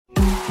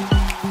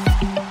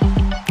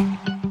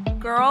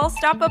Girl,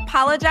 Stop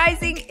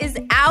Apologizing is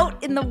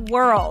out in the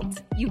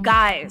world. You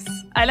guys,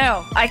 I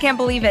know, I can't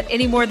believe it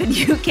any more than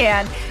you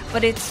can,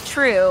 but it's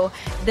true.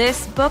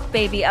 This book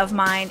baby of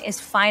mine is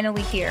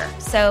finally here.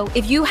 So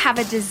if you have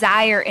a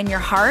desire in your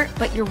heart,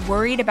 but you're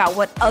worried about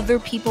what other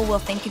people will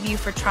think of you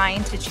for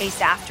trying to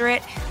chase after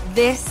it,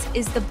 this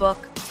is the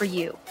book for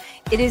you.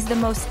 It is the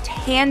most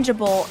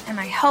tangible and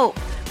I hope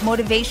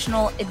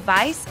motivational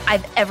advice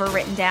I've ever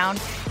written down.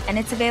 And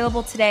it's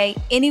available today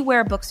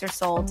anywhere books are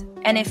sold.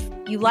 And if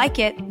you like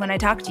it when I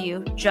talk to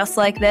you just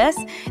like this,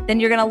 then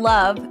you're going to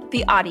love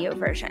the audio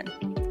version.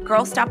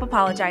 Girl, Stop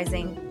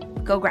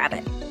Apologizing. Go grab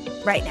it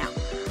right now.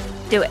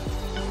 Do it.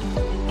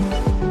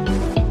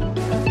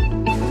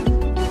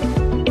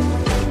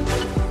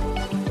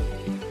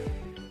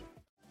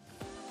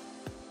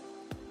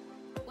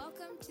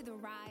 Welcome to the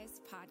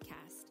Rise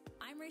podcast.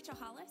 I'm Rachel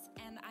Hollis,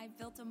 and I've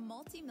built a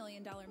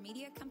multi-million-dollar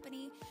media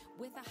company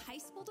with a high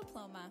school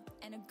diploma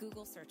and a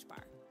Google search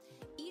bar.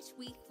 Each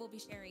week, we'll be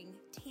sharing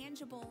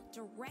tangible,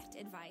 direct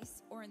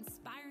advice or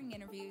inspiring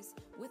interviews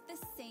with the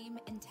same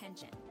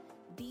intention.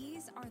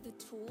 These are the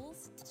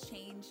tools to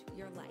change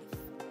your life.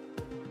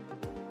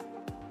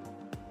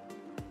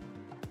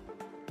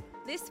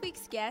 This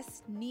week's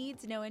guest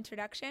needs no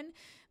introduction,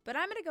 but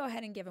I'm going to go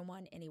ahead and give him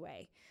one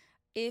anyway.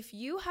 If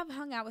you have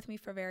hung out with me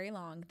for very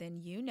long, then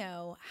you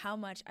know how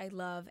much I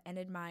love and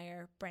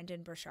admire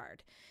Brendon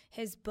Burchard.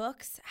 His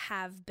books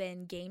have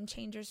been game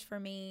changers for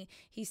me.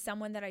 He's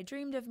someone that I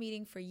dreamed of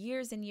meeting for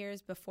years and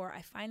years before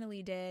I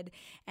finally did,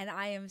 and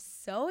I am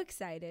so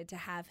excited to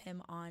have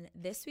him on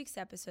this week's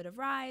episode of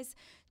Rise,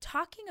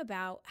 talking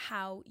about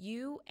how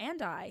you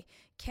and I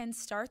can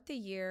start the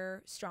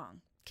year strong,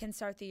 can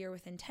start the year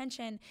with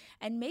intention,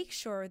 and make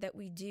sure that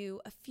we do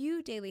a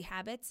few daily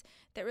habits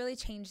that really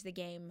change the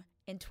game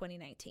in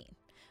 2019.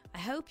 I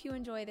hope you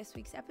enjoy this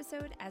week's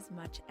episode as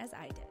much as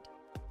I did.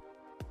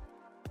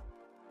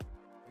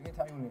 Are you going to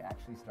tell me when we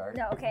actually start?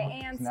 No,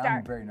 okay, and now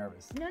start. I'm very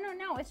nervous.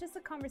 No, it's just a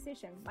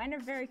conversation. Mine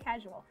are very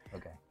casual.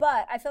 Okay.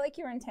 But I feel like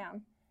you're in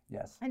town.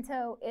 Yes. And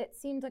so it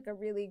seemed like a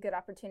really good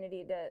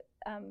opportunity to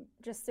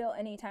just steal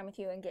any time with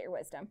you and get your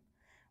wisdom.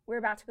 We're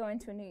about to go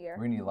into a new year.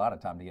 We need a lot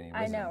of time to get any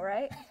wisdom. I know,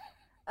 right?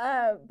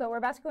 But we're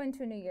about to go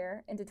into a new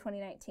year, into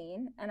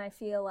 2019, and I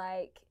feel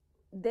like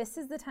this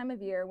is the time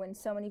of year when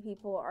so many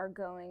people are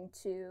going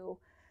to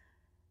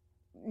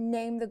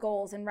name the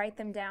goals and write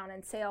them down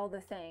and say all the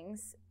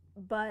things.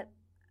 But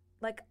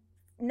like,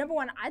 number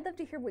one, I'd love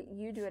to hear what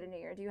you do at a new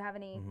year. Do you have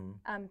any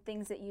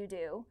things that you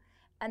do?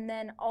 And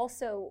then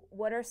also,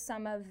 what are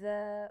some of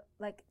the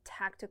like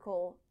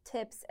tactical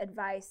tips,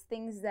 advice,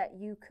 things that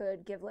you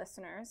could give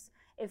listeners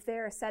if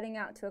they're setting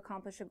out to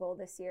accomplish a goal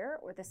this year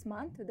or this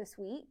month or this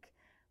week?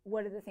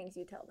 What are the things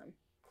you tell them?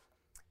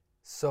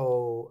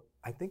 So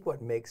I think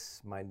what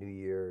makes my New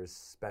Year's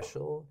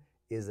special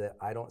is that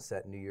I don't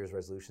set New Year's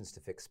resolutions to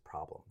fix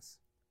problems.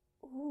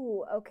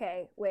 Ooh,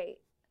 okay, wait.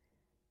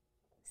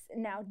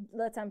 Now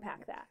let's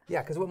unpack that.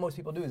 Yeah, because what most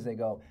people do is they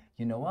go,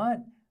 you know what?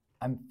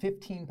 I'm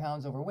 15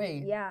 pounds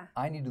overweight. Yeah.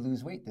 I need to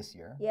lose weight this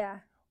year. Yeah.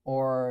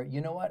 Or,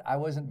 you know what? I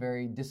wasn't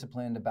very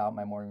disciplined about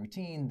my morning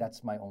routine.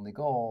 That's my only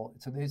goal.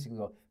 So they basically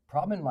go,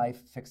 problem in life,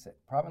 fix it.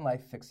 Problem in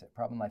life, fix it.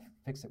 Problem in life,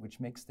 fix it, which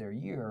makes their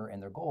year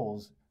and their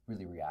goals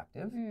really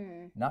reactive,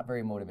 not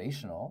very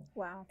motivational,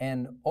 wow,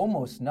 and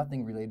almost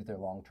nothing related to their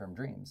long-term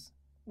dreams.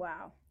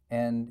 Wow.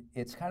 And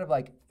it's kind of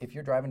like if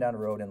you're driving down a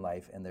road in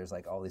life and there's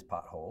like all these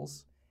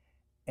potholes,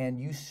 and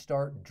you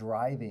start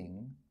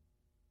driving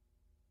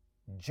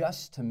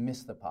just to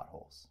miss the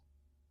potholes,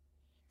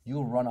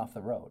 you'll run off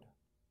the road.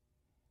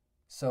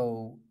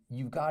 So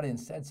you've got to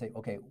instead say,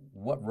 okay,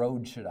 what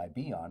road should I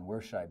be on?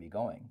 Where should I be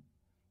going?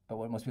 But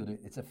what most people do,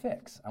 it's a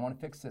fix. I want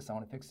to fix this, I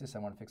want to fix this, I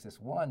want to fix this.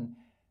 One,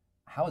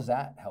 how does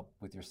that help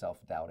with your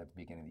self-doubt at the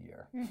beginning of the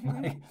year?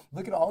 Like,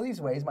 look at all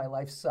these ways my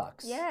life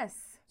sucks.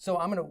 Yes. So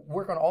I'm going to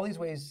work on all these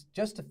ways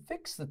just to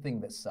fix the thing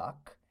that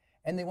suck.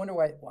 And they wonder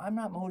why, well, I'm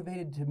not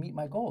motivated to meet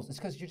my goals. It's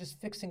because you're just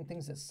fixing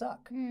things that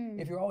suck.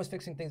 If you're always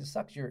fixing things that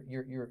suck,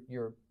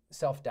 your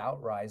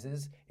self-doubt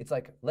rises. It's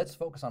like, let's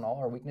focus on all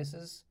our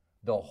weaknesses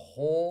the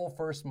whole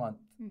first month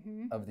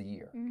of the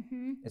year.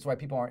 It's why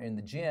people aren't in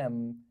the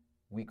gym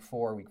week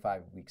 4, week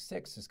 5, week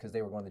 6 is because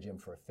they were going to the gym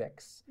for a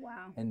fix.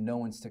 Wow. And no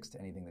one sticks to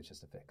anything that's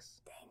just a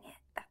fix. Dang it,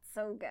 that's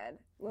so good.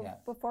 Well, Yeah.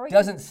 Before we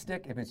Doesn't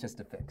stick if it's just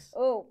a fix.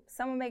 Oh,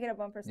 someone make it a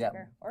bumper Yeah,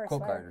 sticker or a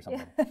quote sweater. card or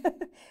something.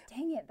 Yeah.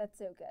 Dang it, that's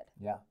so good.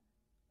 Yeah.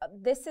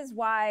 This is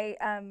why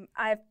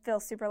I feel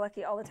super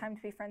lucky all the time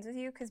to be friends with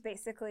you, because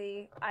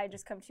basically I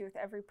just come to you with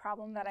every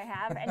problem that I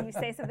have, and you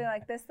say something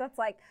like this, that's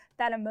like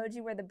that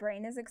emoji where the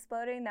brain is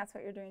exploding. That's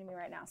what you're doing to me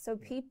right now. So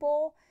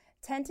people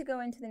tend to go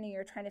into the new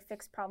year trying to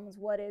fix problems.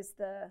 What is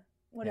the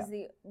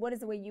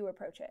way you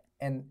approach it?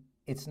 And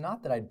it's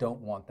not that I don't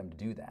want them to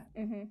do that,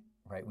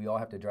 right? We all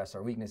have to address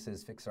our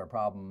weaknesses, fix our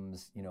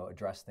problems,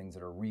 address things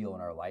that are real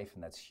in our life,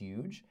 and that's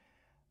huge.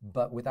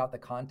 But without the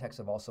context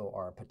of also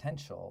our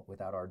potential,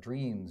 without our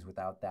dreams,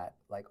 without that,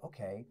 like,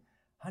 okay,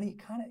 honey,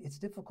 it's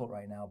difficult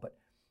right now, but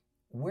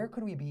where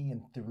could we be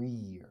in 3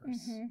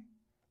 years?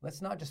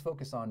 Let's not just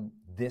focus on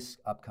this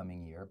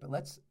upcoming year, but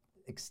let's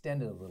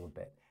extend it a little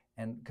bit.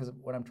 And because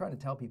what I'm trying to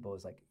tell people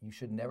is like, you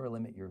should never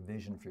limit your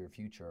vision for your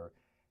future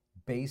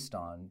based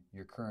on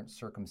your current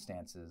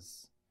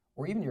circumstances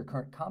or even your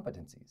current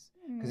competencies.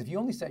 Because if you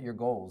only set your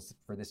goals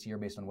for this year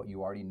based on what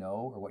you already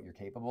know or what you're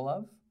capable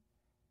of,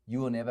 you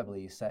will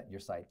inevitably set your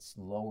sights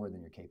lower than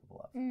you're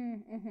capable of.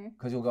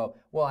 Because you'll go,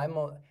 well, I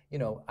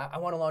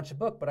want to launch a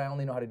book, but I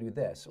only know how to do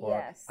this.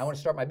 Or I want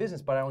to start my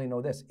business, but I only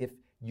know this. If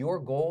your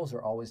goals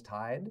are always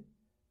tied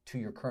to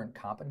your current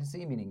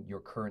competency, meaning your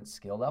current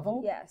skill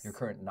level, your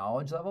current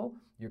knowledge level,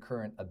 your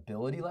current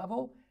ability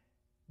level,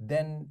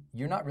 then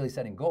you're not really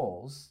setting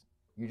goals,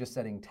 you're just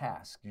setting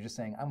tasks. You're just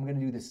saying, I'm going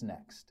to do this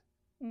next.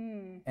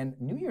 And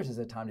New Year's is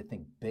a time to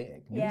think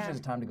big. New Year's is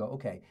a time to go,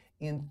 okay,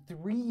 in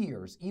 3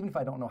 years, even if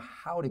I don't know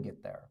how to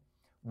get there,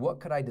 what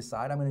could I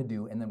decide I'm going to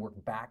do, and then work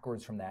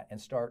backwards from that and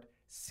start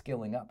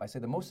skilling up. I say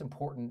the most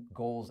important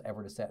goals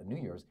ever to set at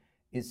New Year's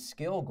is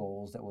skill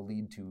goals that will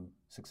lead to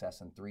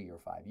success in 3 or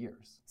 5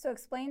 years. So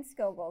explain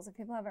skill goals if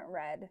people haven't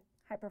read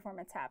High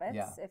Performance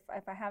Habits,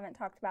 if I haven't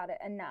talked about it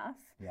enough.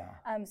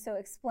 So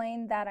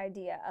explain that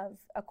idea of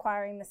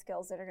acquiring the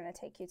skills that are going to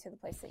take you to the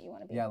place that you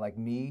want to be. Like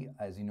me,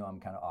 as you know, I'm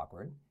kind of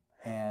awkward.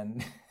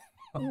 And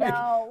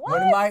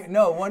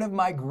one of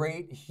my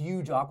great,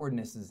 huge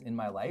awkwardnesses in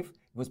my life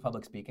was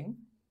public speaking.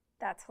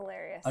 That's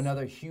hilarious.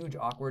 Another huge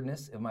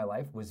awkwardness of my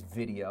life was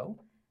video.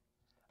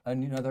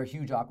 Another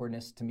huge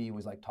awkwardness to me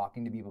was like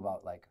talking to people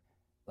about like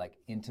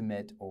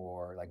intimate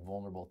or like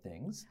vulnerable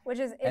things. Which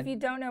is, if you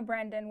don't know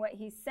Brendon, what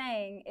he's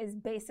saying is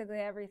basically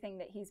everything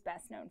that he's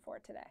best known for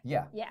today.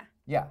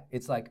 Yeah.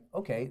 It's like,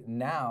 okay,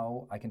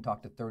 now I can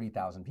talk to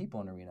 30,000 people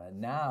in an arena.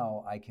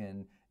 Now I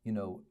can,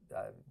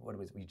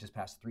 we just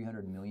passed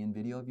 300 million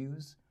video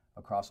views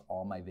across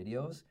all my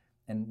videos.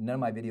 And none of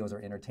my videos are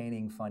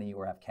entertaining, funny,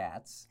 or have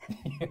cats.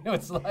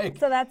 It's like,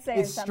 so that's saying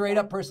it's straight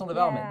up personal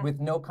development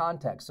with no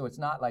context. So it's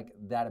not like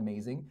that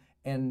amazing.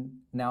 And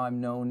now I'm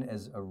known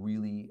as a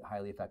really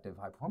highly effective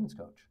high performance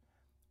coach,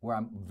 where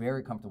I'm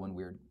very comfortable in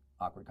weird,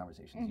 awkward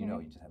conversations. You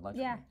just had lunch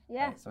with me.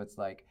 Right? So it's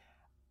like,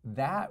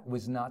 that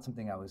was not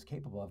something I was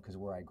capable of, because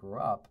where I grew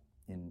up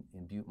in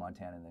Butte,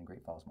 Montana, and then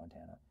Great Falls,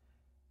 Montana,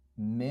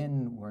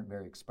 men weren't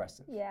very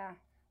expressive. I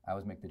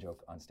always make the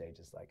joke on stage,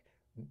 it's like,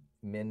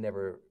 men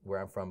never, where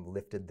I'm from,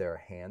 lifted their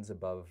hands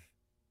above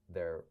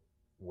their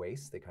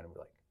waist. They kind of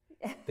were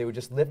like, they would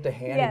just lift a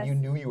hand and you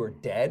knew you were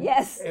dead.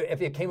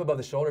 If it came above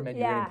the shoulder, it meant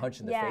you were getting punched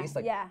in the face.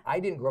 Like, I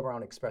didn't grow up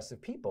around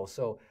expressive people.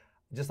 So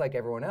just like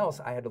everyone else,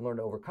 I had to learn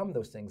to overcome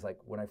those things. Like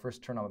when I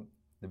first turned on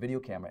the video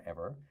camera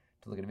ever,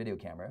 to look at a video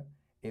camera,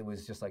 it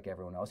was just like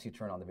everyone else. You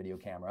turn on the video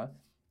camera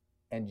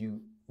and you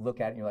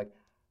look at it and you're like,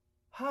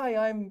 hi,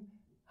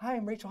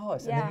 I'm Rachel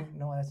Hollis. And then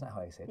no, that's not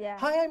how I say it.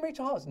 Hi, I'm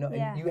Rachel Hollis. No,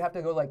 and you have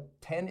to go like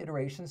 10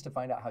 iterations to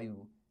find out how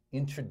you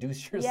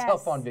introduce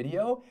yourself on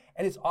video.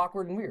 And it's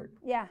awkward and weird.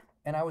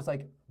 And I was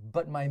like,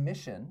 but my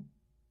mission,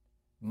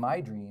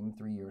 my dream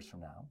 3 years from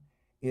now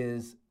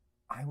is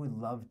I would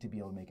love to be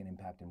able to make an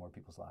impact in more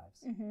people's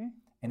lives.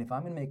 And if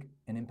I'm going to make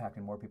an impact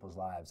in more people's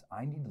lives,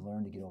 I need to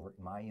learn to get over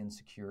my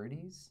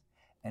insecurities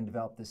and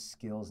develop the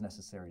skills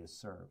necessary to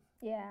serve.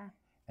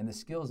 And the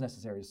skills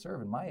necessary to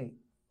serve in my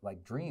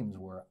dreams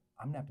were,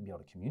 I'm going to have to be able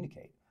to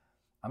communicate.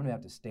 I'm going to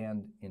have to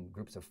stand in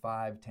groups of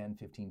 5, 10,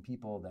 15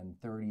 people, then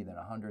 30, then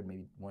 100,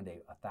 maybe one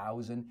day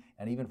 1,000.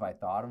 And even if I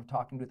thought of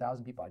talking to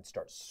 1,000 people, I'd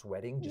start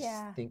sweating just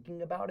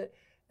thinking about it.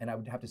 And I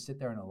would have to sit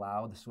there and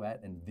allow the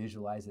sweat and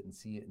visualize it and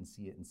see it and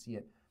see it and see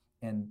it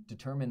and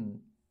determine,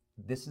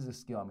 this is a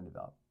skill I'm going to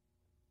develop.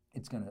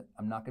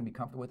 I'm not going to be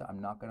comfortable with it.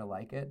 I'm not going to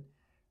like it,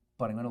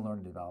 but I'm going to learn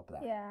to develop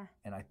that.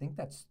 And I think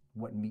that's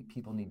what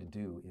people need to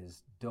do,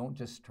 is don't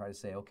just try to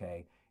say,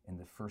 okay, in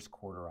the first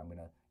quarter, I'm going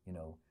to,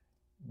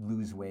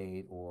 lose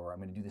weight, or I'm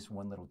going to do this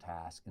one little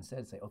task.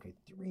 Instead, say, okay,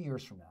 3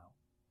 years from now,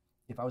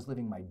 if I was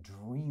living my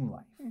dream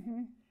life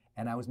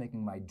and I was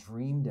making my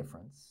dream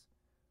difference,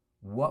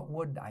 what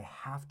would I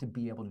have to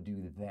be able to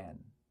do then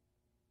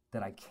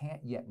that I can't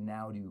yet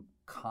now do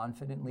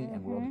confidently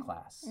and world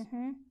class?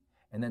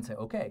 And then say,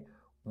 okay,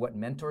 what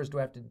mentors do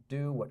I have to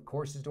do? What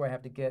courses do I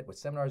have to get? What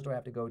seminars do I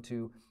have to go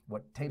to?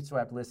 What tapes do I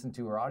have to listen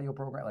to, or audio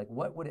program? Like,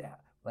 what would it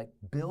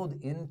build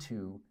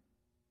into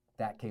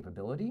that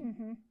capability?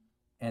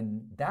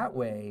 And that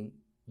way,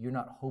 you're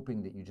not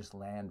hoping that you just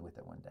land with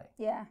it one day.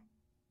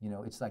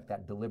 It's like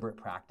that deliberate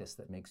practice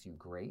that makes you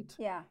great.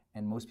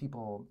 And most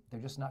people, they're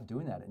just not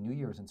doing that at New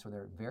Year's, and so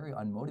they're very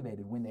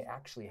unmotivated when they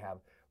actually have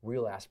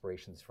real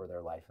aspirations for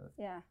their life.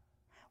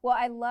 Well,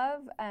 I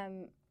love,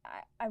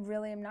 I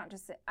really am not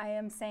just, I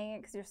am saying it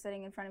because you're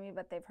sitting in front of me,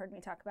 but they've heard me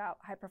talk about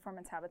High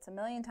Performance Habits a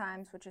million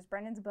times, which is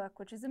Brendon's book,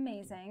 which is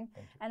amazing.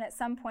 And at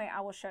some point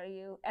I will show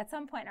you, at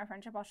some point in our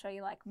friendship, I'll show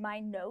you like my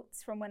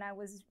notes from when I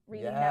was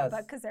reading that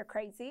book, because they're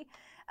crazy.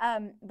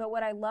 But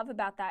what I love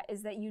about that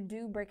is that you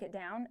do break it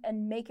down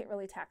and make it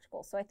really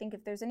tactical. So I think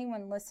if there's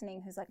anyone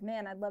listening who's like,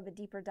 man, I'd love a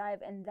deeper dive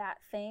in that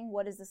thing.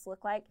 What does this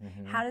look like?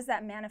 How does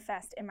that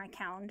manifest in my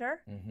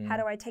calendar? How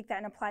do I take that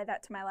and apply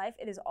that to my life?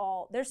 It is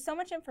all, there's so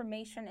much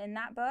information in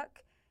that book.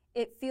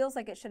 it feels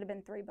like it should have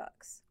been 3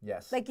 books.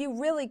 Yes. Like you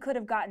really could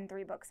have gotten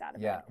 3 books out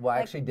of it. Yeah. Well, I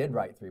actually did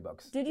write 3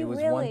 books. Did you It was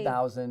really?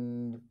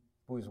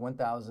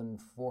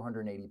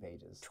 1,480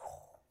 pages.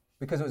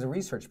 Because it was a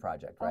research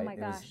project, right? Oh my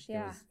gosh,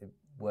 It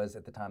was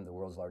at the time the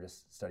world's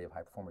largest study of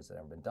high performance that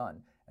had ever been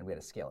done, and we had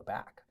to scale it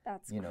back.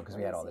 That's because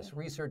we had all this crazy.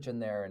 research in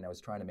there, and I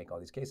was trying to make all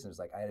these cases. It was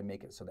like I had to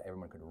make it so that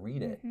everyone could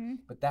read it.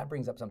 But that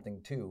brings up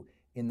something too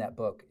in that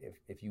book.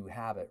 If you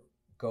have it,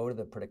 go to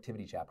the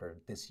productivity chapter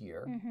this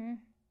year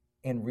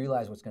and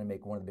realize what's going to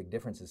make one of the big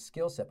differences: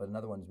 skill set. But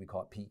another one is we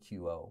call it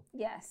PQO,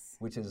 Yes.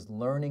 which is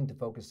learning to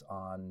focus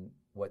on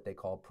what they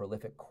call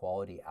prolific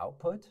quality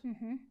output,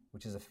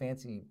 which is a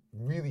fancy,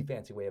 really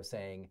fancy way of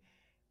saying,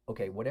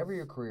 okay, whatever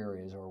your career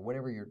is or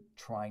whatever you're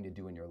trying to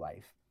do in your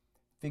life,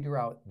 figure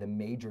out the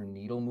major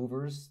needle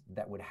movers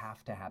that would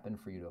have to happen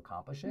for you to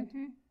accomplish it,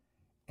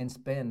 and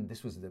spend,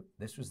 this was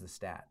the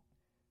stat,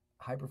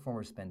 high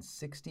performers spend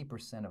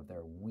 60% of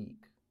their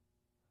week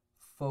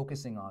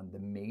focusing on the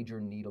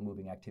major needle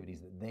moving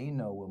activities that they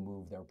know will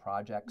move their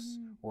projects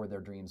or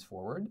their dreams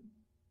forward.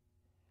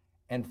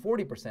 And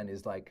 40%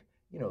 is like,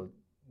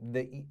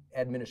 the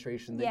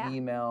administration, the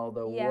email,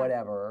 the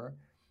whatever.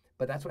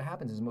 But that's what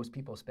happens is most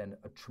people spend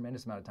a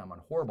tremendous amount of time on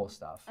horrible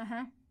stuff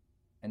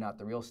and not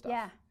the real stuff.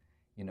 Yeah.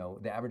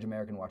 The average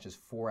American watches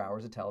 4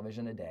 hours of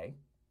television a day,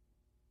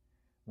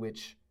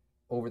 which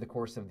over the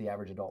course of the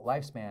average adult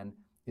lifespan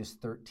is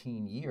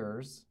 13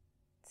 years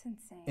It's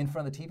insane. in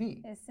front of the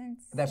TV. It's insane.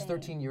 That's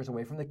 13 years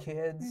away from the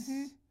kids.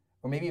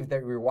 Or maybe if we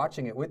were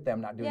watching it with them,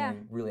 not doing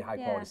any really high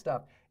quality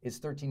stuff, it's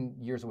 13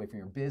 years away from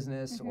your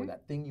business or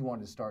that thing you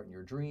wanted to start in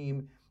your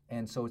dream.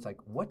 And so it's like,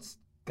 what's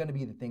going to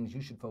be the things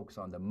you should focus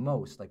on the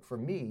most? Like for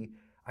me,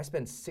 I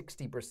spend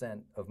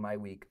 60% of my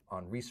week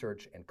on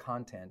research and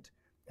content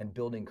and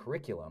building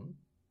curriculum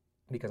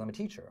because I'm a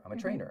teacher, I'm a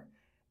trainer.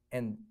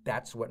 And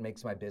that's what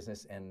makes my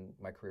business and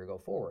my career go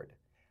forward.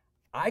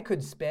 I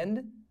could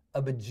spend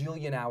a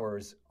bajillion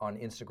hours on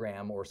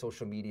Instagram or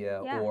social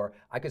media, or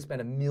I could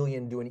spend 1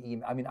 million doing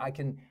email. I mean,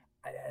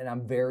 and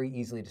I'm very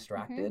easily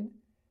distracted.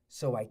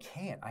 So I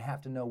can't. I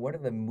have to know what are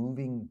the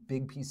moving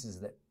big pieces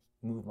that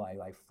move my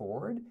life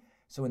forward.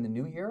 So in the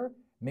new year,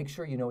 make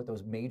sure you know what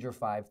those major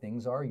 5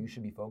 things are you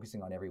should be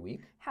focusing on every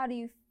week. How do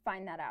you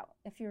find that out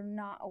if you're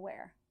not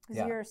aware?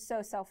 Because you're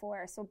so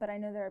self-aware. But I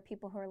know there are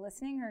people who are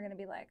listening who are going to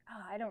be like,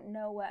 oh, I don't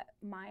know what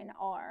mine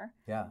are.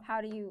 Yeah.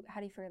 How do you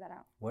figure that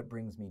out? What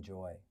brings me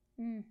joy?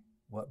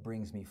 What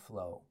brings me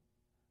flow?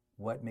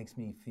 What makes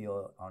me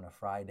feel on a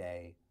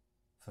Friday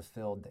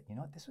fulfilled that,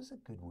 this was a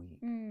good week?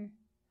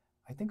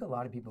 I think a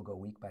lot of people go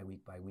week by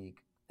week by week,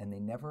 and they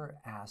never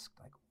ask,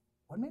 like,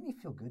 what made me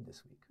feel good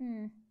this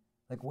week?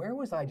 Like, where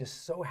was I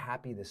just so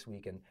happy this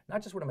week? And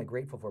not just what am I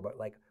grateful for, but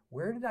like,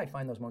 where did I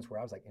find those moments where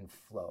I was like in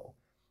flow?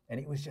 And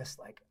it was just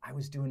like, I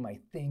was doing my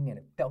thing and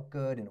it felt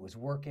good and it was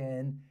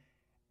working.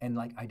 And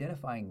like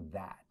identifying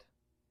that.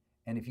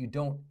 And if you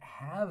don't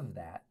have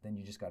that, then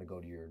you just got to go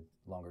to your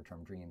longer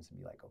term dreams and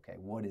be like, okay,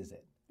 what is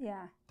it?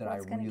 Yeah. That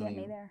what's going to get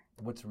me there?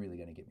 What's really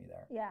going to get me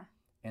there? Yeah.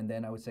 And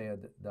then I would say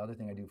the other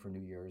thing I do for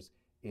New Year's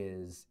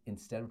is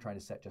instead of trying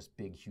to set just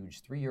big,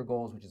 huge 3-year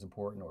goals, which is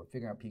important, or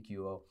figuring out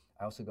PQO,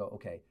 I also go,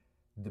 okay,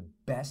 the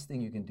best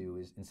thing you can do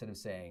is instead of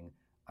saying,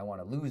 I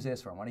want to lose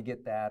this, or I want to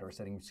get that, or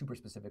setting super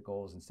specific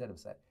goals, instead of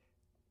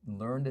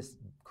learn to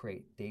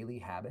create daily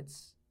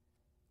habits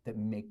that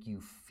make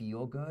you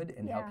feel good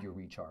and help you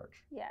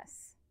recharge.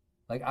 Yes.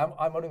 Like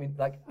I would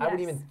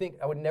even think,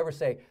 I would never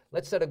say,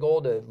 let's set a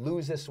goal to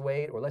lose this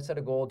weight, or let's set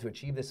a goal to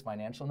achieve this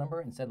financial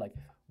number. Instead, like,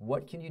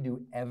 what can you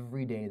do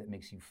every day that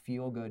makes you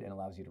feel good and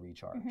allows you to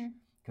recharge?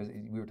 Because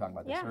we were talking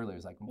about this earlier.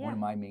 It's like one of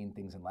my main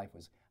things in life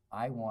was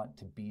I want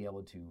to be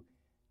able to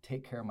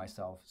take care of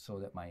myself so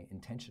that my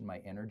intention,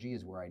 my energy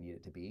is where I need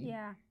it to be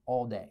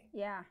all day.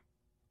 Yeah.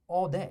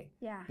 All day.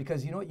 Yeah.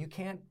 Because you know what, you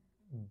can't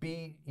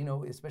be,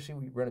 especially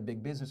when you run a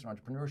big business or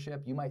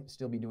entrepreneurship, you might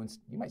still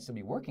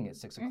be working at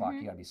 6 o'clock.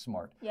 You got to be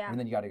smart. Yeah. And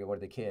then you got to go to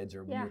the kids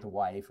or be with the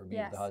wife or be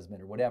with the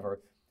husband or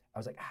whatever. I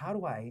was like, how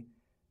do I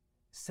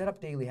set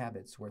up daily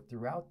habits where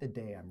throughout the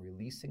day I'm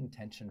releasing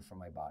tension from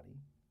my body,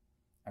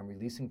 I'm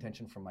releasing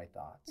tension from my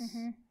thoughts,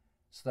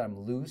 so that I'm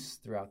loose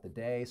throughout the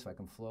day so I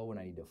can flow when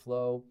I need to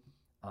flow.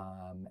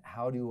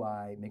 How do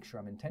I make sure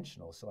I'm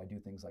intentional? So I do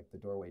things like the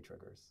doorway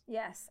triggers.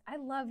 Yes, I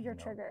love your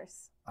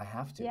triggers. I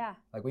have to. Yeah.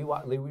 Like we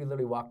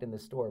literally walked in the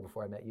store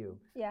before I met you.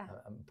 Yeah.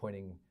 I'm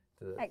pointing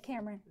to at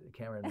Cameron,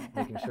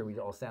 making sure we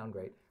all sound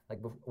great. Like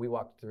we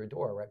walked through a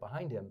door right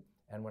behind him,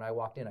 and when I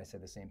walked in, I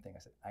said the same thing. I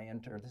said, I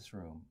enter this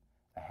room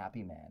a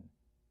happy man,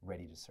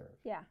 ready to serve.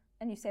 Yeah.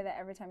 And you say that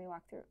every time you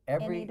walk through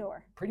any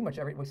door. Pretty much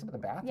every, except for the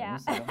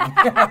bathrooms.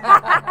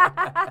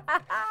 Yeah.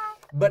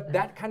 But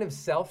that kind of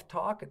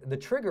self-talk, the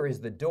trigger is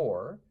the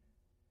door,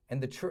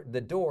 and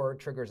the door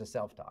triggers a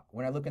self-talk.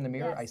 When I look in the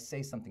mirror, I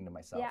say something to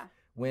myself. Yeah.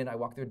 When I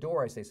walk through a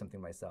door, I say something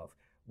to myself.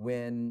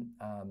 When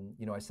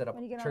I set up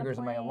triggers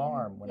in my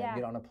alarm, when I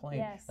get on a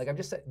plane. Like I've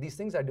just said, these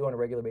things I do on a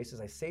regular basis,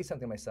 I say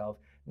something to myself,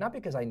 not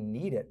because I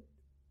need it,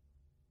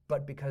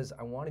 but because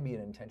I want to be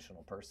an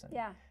intentional person.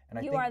 Yeah. And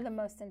I You think are the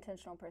most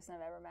intentional person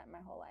I've ever met in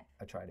my whole life.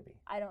 I try to be.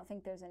 I don't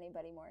think there's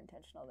anybody more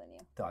intentional than you.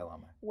 Dalai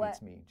Lama What?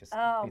 beats me. Just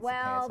Oh, beats the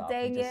well, pants off.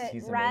 dang it,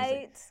 He's amazing.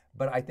 right?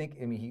 But I think,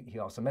 I mean, he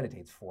also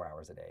meditates 4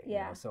 hours a day.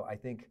 Yeah. So I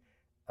think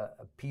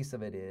a piece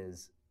of it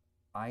is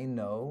I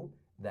know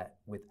that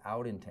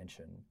without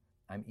intention,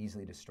 I'm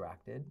easily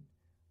distracted.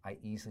 I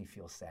easily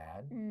feel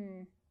sad.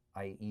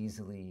 I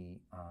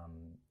easily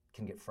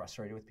can get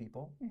frustrated with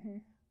people.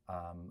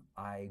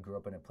 I grew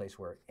up in a place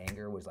where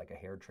anger was like a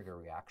hair trigger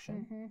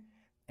reaction,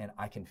 and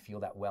I can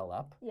feel that well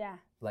up. Yeah.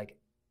 Like,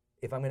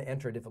 if I'm going to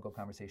enter a difficult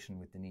conversation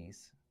with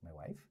Denise, my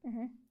wife,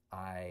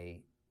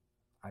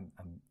 I'm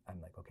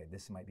like, okay,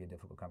 this might be a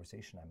difficult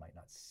conversation. I might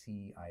not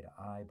see eye to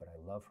eye, but I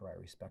love her. I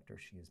respect her.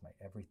 She is my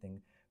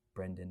everything.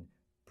 Brendon,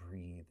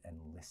 breathe and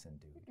listen,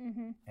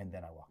 dude. And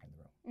then I walk in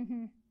the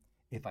room.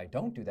 If I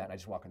don't do that, and I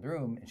just walk in the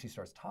room and she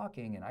starts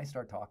talking and I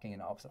start talking,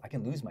 and all of a sudden I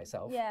can lose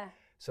myself. Yeah.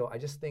 So I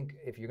just think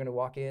if you're going to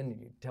walk in and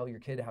you tell your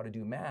kid how to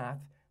do math,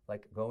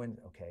 like go in,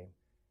 okay,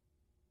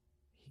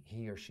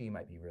 he or she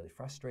might be really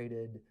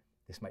frustrated.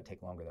 This might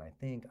take longer than I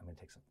think. I'm going to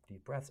take some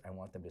deep breaths. I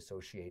want them to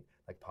associate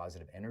like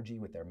positive energy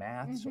with their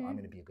math. So I'm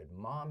going to be a good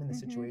mom in the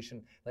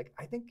situation. Like,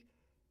 I think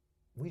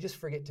we just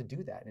forget to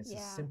do that. And it's a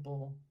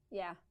simple,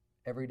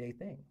 everyday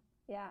thing.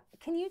 Yeah.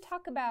 Can you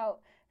talk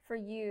about, for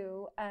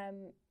you,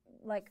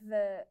 like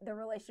the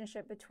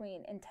relationship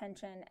between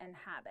intention and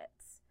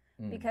habits?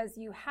 Because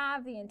you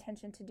have the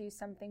intention to do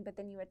something, but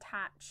then you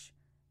attach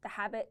the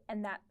habit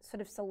and that sort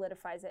of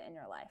solidifies it in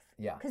your life.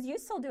 Yeah. Because you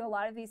still do a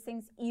lot of these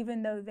things,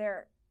 even though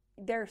they're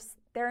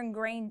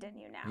ingrained in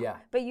you now. Yeah.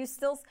 But you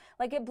still,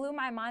 like, it blew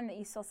my mind that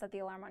you still set the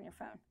alarm on your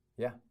phone.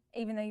 Yeah.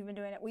 Even though you've been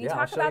doing it. Will you Yeah,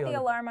 talk I'll show about you the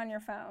on alarm on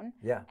your phone?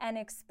 Yeah. And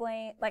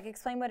explain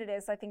what it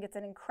is. I think it's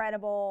an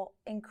incredible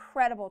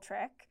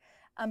trick.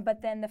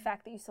 But then the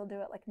fact that you still do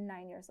it like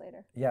 9 years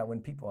later. Yeah, when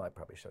people, I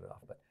probably shut it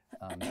off, but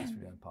since we're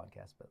doing a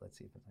podcast, but let's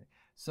see if it's right.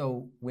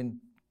 So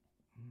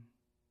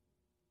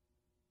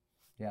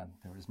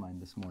there was mine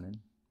this morning,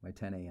 my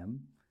 10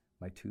 a.m.,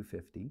 my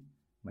 2:50,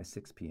 my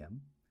 6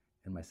 p.m.,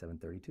 and my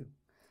 7:32.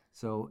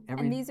 So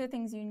and these are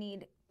things you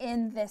need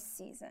in this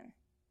season,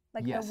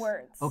 like the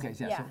words. Okay,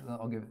 so so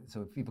I'll give it,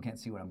 so if people can't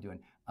see what I'm doing.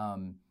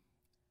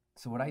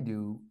 So what I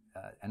do,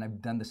 and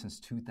I've done this since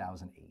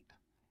 2008.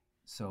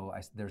 So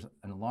there's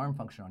an alarm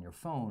function on your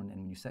phone, and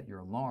when you set your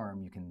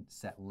alarm, you can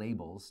set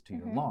labels to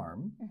your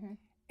alarm.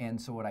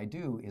 And so what I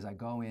do is I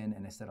go in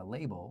and I set a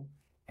label,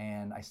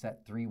 and I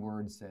set 3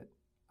 words that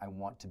I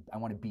want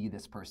to be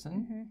this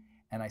person,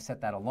 and I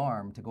set that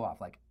alarm to go off.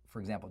 Like, for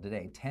example,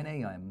 today, 10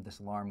 a.m., this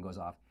alarm goes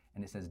off,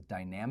 and it says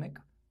dynamic,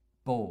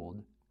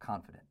 bold,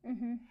 confident.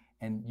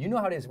 And you know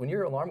how it is, when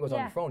your alarm goes on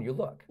your phone, you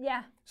look.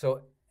 Yeah.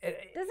 So doesn't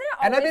it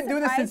always and I've been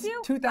doing this since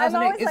you?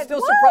 2008. It like,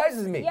 still what?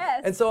 surprises me.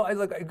 Yes. And so I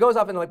look, it goes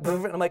off and like,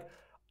 and I'm like,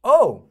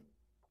 oh.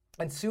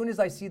 And soon as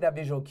I see that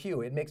visual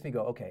cue, it makes me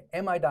go, okay,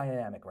 am I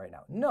dynamic right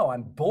now? No,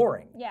 I'm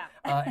boring. Yeah.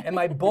 Am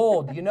I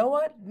bold? You know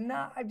what?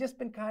 Nah, I've just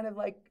been kind of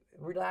like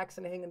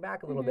relaxing and hanging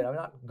back a little bit. I'm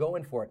not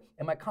going for it.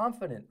 Am I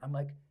confident? I'm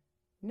like,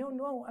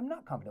 no, I'm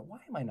not confident. Why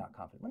am I not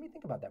confident? Let me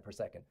think about that for a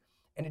second.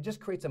 And it just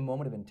creates a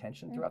moment of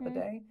intention throughout the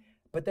day.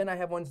 But then I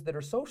have ones that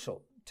are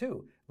social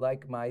too,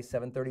 like my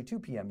 7:32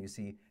 p.m. You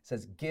see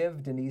says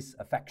give Denise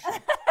affection. I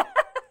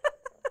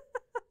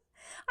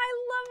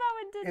love how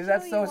intentional Is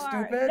that so you are.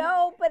 stupid?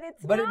 No, but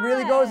it's But not. it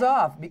really goes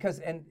off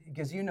because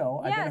you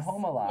know I've been Yes,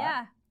 home a lot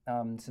yeah.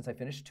 since I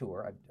finished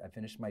tour. I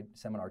finished my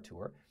seminar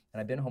tour,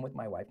 and I've been home with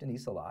my wife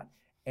Denise a lot.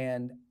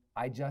 And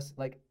I just,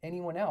 like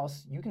anyone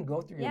else, you can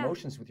go through your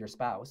emotions with your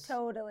spouse.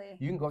 Totally.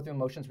 You can go through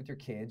emotions with your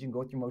kids. You can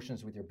go through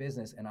emotions with your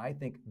business. And I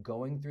think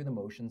going through the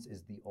motions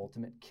is the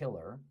ultimate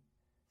killer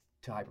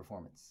to high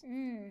performance.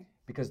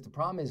 Because the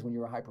problem is when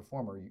you're a high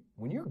performer,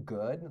 when you're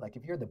good, like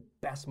if you're the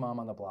best mom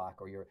on the block,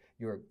 or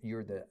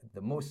you're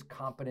the most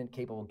competent,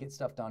 capable, get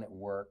stuff done at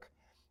work,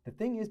 the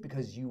thing is,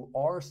 because you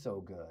are so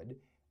good,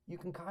 you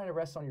can kind of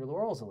rest on your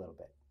laurels a little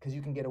bit because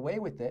you can get away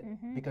with it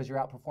because you're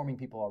outperforming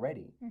people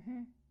already.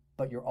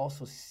 But you're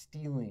also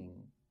stealing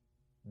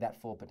that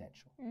full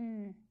potential.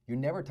 You're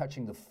never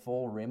touching the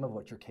full rim of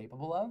what you're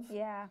capable of.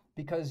 Yeah.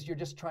 Because you're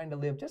just trying to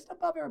live just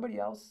above everybody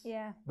else.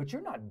 Yeah. But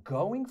you're not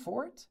going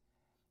for it.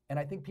 And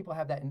I think people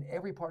have that in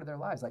every part of their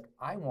lives. Like,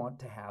 I want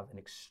to have an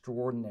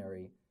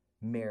extraordinary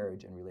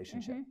marriage and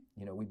relationship.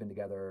 You know, we've been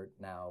together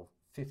now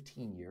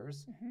 15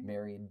 years,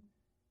 married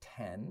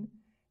 10.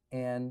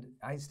 And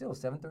I still,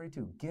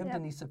 7:32, give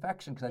Denise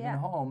affection because I've been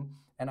home,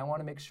 and I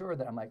want to make sure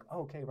that I'm like,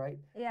 oh, okay, right?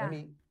 Yeah.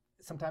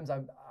 Sometimes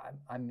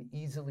I'm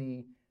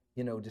easily,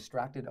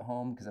 distracted at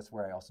home because that's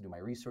where I also do my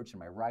research and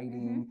my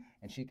writing.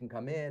 And she can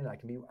come in, and I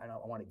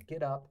want to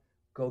get up,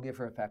 go give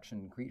her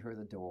affection, greet her at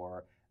the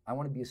door. I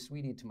want to be a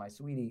sweetie to my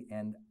sweetie,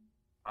 and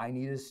I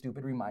need a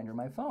stupid reminder on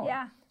my phone.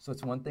 Yeah. So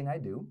it's one thing I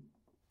do,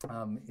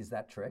 is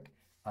that trick.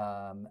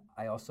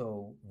 I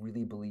also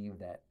really believe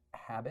that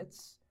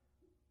habits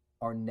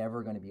are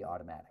never going to be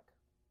automatic.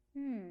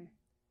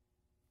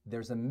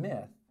 There's a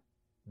myth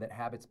that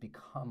habits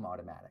become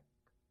automatic.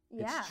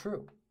 Yeah. It's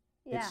true.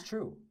 Yeah. It's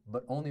true,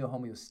 but only a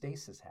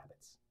homeostasis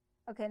habits.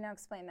 Okay, now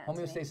explain that to me.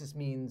 Homeostasis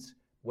means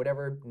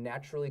whatever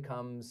naturally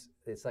comes.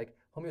 It's like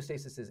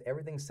homeostasis is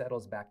everything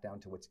settles back down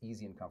to what's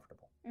easy and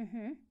comfortable.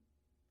 Mm-hmm.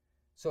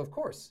 So of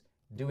course,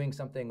 doing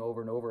something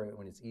over and over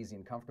when it's easy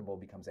and comfortable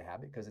becomes a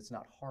habit because it's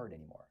not hard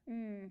anymore.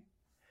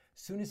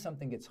 Soon as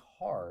something gets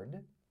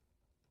hard,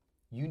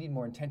 you need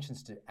more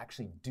intentions to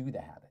actually do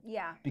the habit.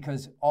 Yeah.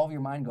 Because all of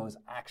your mind goes,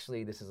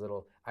 actually, this is a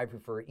little, I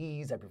prefer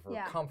ease, I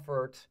prefer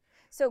comfort.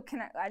 So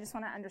I just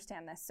want to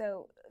understand this.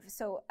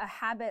 So a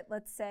habit,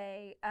 let's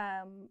say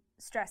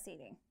stress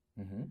eating.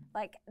 Mm-hmm.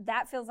 Like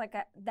that feels like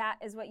that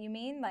is what you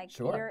mean? Like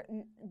Sure.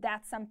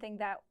 That's something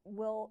that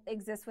will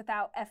exist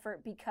without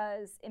effort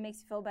because it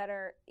makes you feel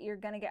better. You're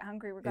going to get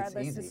hungry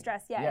regardless of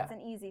stress. Yeah, it's an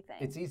easy thing.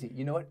 It's easy.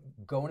 You know what?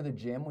 Going to the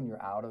gym when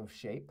you're out of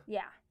shape.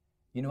 Yeah.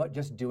 You know what?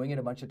 Just doing it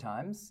a bunch of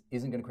times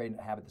isn't going to create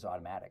a habit that's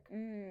automatic.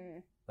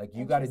 Like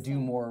you got to do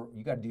more.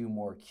 You got to do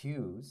more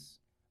cues,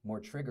 more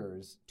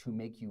triggers to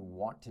make you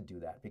want to do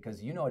that.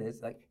 Because you know it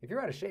is. Like if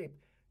you're out of shape,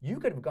 you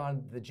could have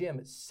gone to the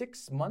gym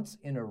 6 months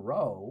in a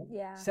row.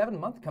 Yeah. 7th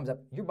month comes up,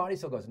 your body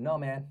still goes, no,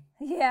 man.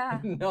 Yeah.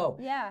 No.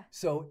 Yeah.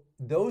 So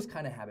those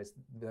kind of habits,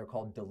 they're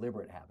called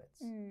deliberate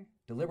habits.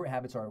 Deliberate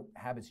habits are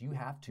habits you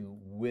have to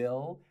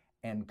will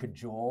and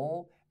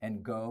cajole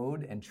and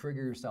goad and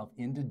trigger yourself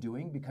into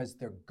doing because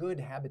they're good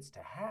habits to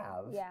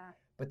have,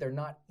 but they're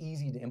not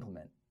easy to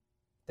implement.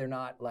 They're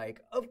not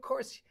like, of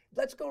course,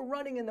 let's go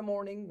running in the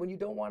morning when you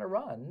don't want to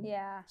run.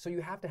 Yeah. So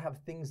you have to have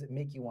things that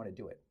make you want to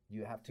do it.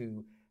 You have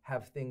to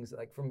have things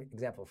like, for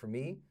example, for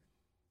me,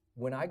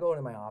 when I go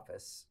into my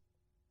office,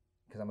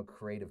 because I'm a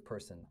creative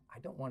person, I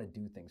don't want to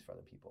do things for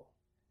other people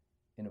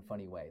in a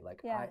funny way.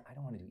 Like, I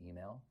don't want to do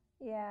email.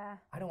 Yeah.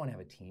 I don't want to have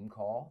a team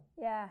call.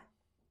 Yeah.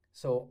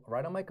 So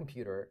right on my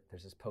computer,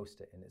 there's this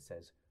Post-it, and it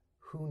says,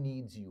 who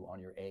needs you on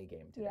your A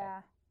game today?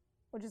 Yeah.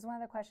 Which is one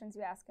of the questions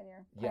you ask in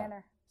your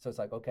planner. So it's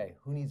like, okay,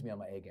 who needs me on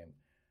my A game?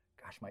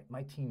 Gosh,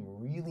 my team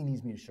really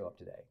needs me to show up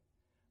today.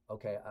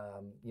 Okay,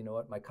 you know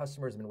what? My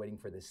customer's been waiting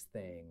for this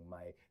thing.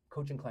 My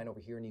coaching client over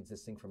here needs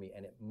this thing from me,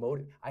 and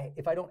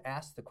if I don't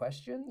ask the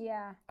question,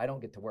 I don't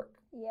get to work.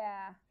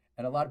 Yeah.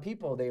 And a lot of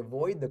people, they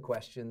avoid the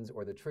questions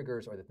or the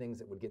triggers or the things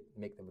that would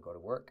make them go to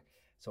work.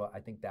 So I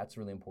think that's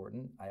really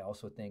important. I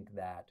also think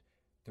that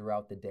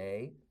throughout the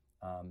day,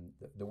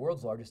 the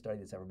world's largest study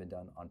that's ever been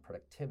done on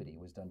productivity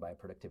was done by a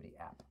productivity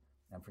app.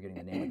 I'm forgetting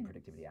the name of the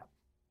productivity app.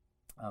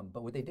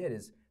 But what they did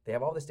is they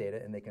have all this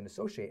data, and they can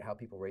associate how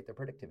people rate their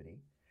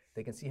productivity.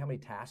 They can see how many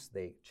tasks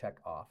they check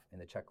off in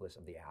the checklist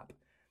of the app.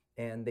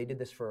 And they did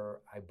this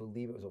for, I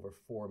believe it was over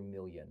 4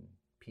 million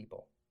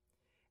people.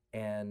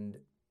 And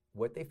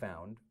what they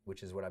found,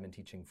 which is what I've been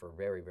teaching for a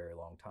very, very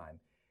long time,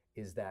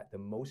 is that the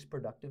most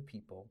productive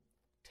people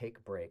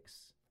take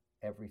breaks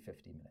every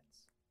 50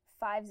 minutes.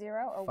 50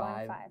 or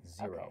 15?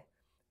 50. Okay.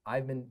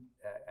 I've been,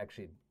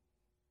 actually,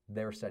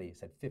 their study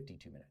said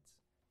 52 minutes.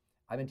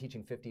 I've been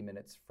teaching 50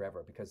 minutes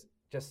forever because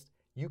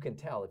you can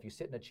tell if you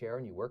sit in a chair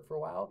and you work for a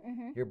while,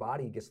 your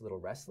body gets a little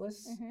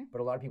restless,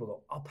 but a lot of people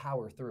go, I'll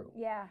power through.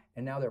 Yeah.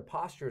 And now their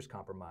posture is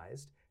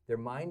compromised, their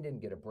mind didn't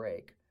get a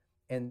break,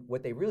 and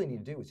what they really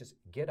need to do is just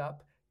get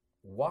up,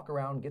 walk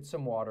around, get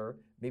some water,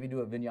 maybe do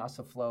a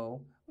vinyasa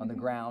flow on the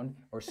ground,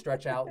 or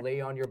stretch out, lay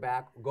on your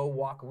back, go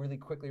walk really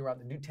quickly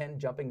around, do 10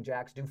 jumping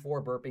jacks, do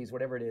 4 burpees,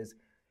 whatever it is.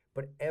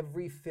 But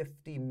every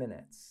 50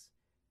 minutes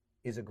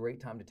is a great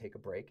time to take a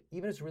break.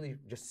 Even if it's really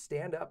just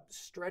stand up,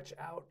 stretch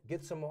out,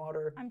 get some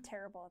water. I'm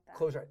terrible at that.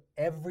 Close your eyes.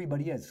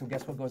 Everybody is. So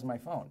guess what goes in my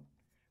phone?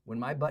 When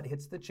my butt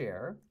hits the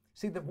chair,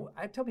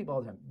 I tell people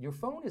all the time, your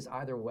phone is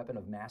either a weapon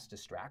of mass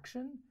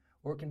distraction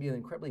or it can be an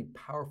incredibly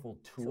powerful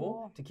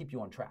tool to keep you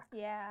on track.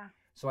 Yeah.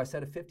 So I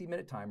set a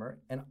 50-minute timer,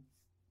 and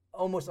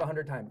almost 100%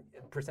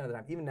 of the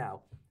time, even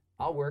now,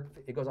 I'll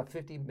work, it goes off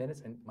 50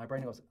 minutes, and my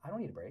brain goes, I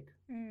don't need a break.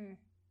 And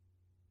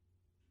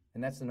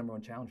that's the number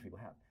one challenge people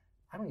have.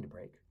 I don't need a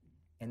break.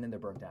 And then they're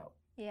burnt out.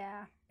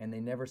 Yeah. And they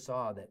never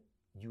saw that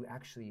you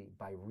actually,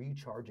 by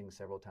recharging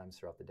several times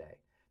throughout the day,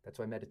 that's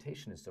why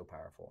meditation is so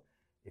powerful.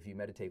 If you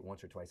meditate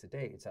once or twice a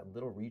day, it's that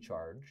little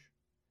recharge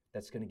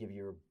that's going to give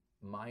your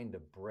mind a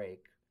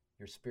break,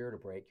 your spirit a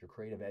break, your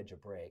creative edge a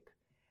break,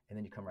 and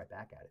then you come right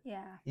back at it.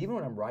 Yeah. Even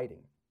when I'm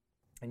writing,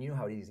 and you know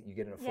how easy you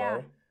get in a flow,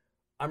 Yeah.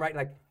 I'm writing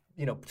like,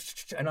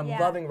 and I'm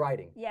loving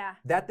writing. Yeah.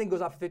 That thing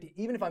goes off 50,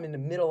 even if I'm in the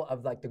middle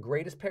of like the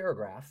greatest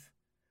paragraph,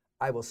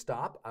 I will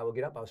stop, I will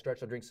get up, I'll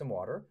stretch, I'll drink some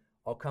water,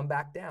 I'll come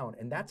back down,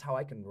 and that's how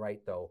I can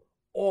write though,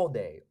 all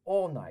day,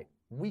 all night,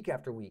 week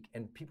after week,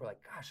 and people are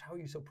like, gosh, how are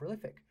you so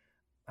prolific?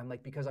 I'm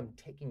like, because I'm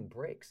taking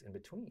breaks in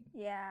between.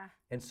 Yeah.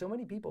 And so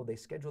many people, they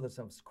schedule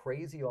themselves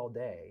crazy all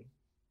day,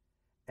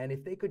 and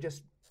if they could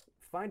just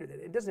find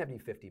it doesn't have to be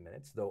 50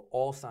 minutes, though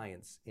all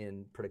science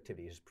in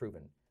productivity has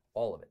proven,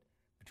 all of it,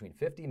 between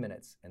 50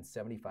 minutes and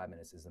 75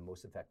 minutes is the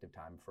most effective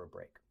time for a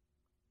break.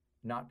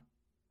 Not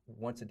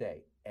once a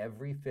day,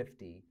 every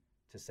 50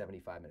 to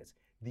 75 minutes.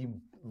 The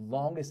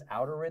longest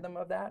outer rhythm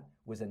of that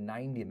was a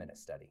 90-minute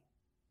study.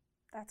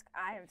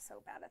 I am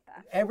so bad at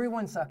that.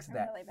 Everyone sucks at I'm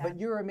that, really bad. but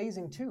you're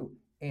amazing too.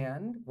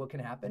 And what can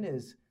happen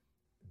is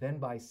then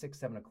by 6,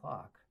 7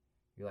 o'clock,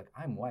 you're like,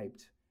 I'm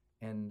wiped.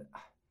 And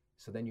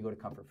So then you go to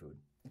comfort food.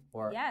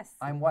 Or Yes.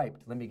 I'm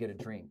wiped, let me get a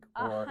drink.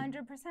 Or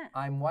 100%.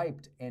 I'm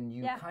wiped, and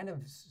you kind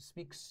of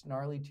speak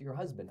snarly to your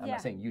husband. I'm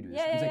not saying you do this.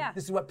 Yeah, I'm saying yeah.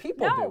 this is what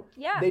people do.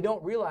 Yeah. They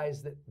don't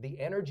realize that the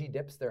energy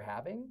dips they're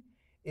having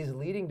is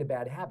leading to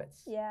bad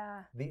habits.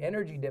 Yeah. The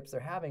energy dips they're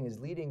having is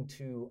leading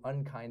to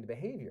unkind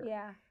behavior.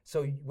 Yeah.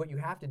 So what you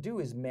have to do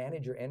is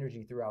manage your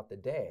energy throughout the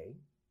day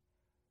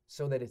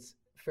so that it's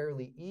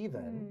fairly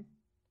even.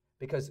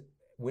 Because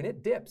when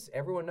it dips,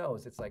 everyone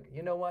knows. It's like,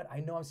 you know what? I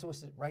know I'm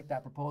supposed to write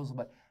that proposal,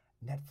 but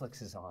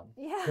Netflix is on.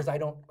 Yeah. Because I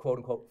don't, quote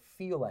unquote,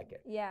 feel like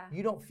it. Yeah.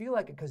 You don't feel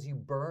like it because you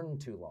burn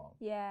too long.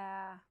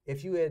 Yeah.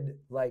 If you had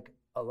like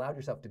allowed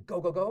yourself to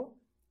go,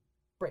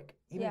 break.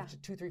 Even if it's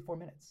 2, 3, 4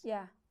 minutes.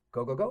 Yeah.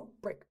 Go,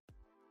 break.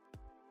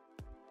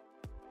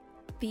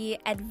 The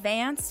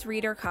advanced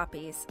reader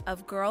copies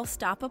of Girl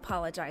Stop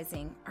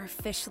Apologizing are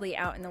officially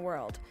out in the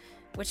world,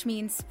 which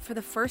means for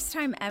the first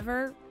time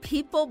ever,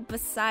 people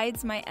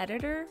besides my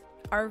editor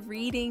are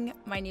reading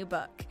my new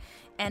book,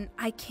 and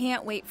I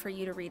can't wait for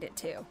you to read it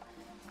too.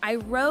 I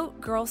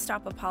wrote Girl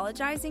Stop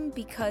Apologizing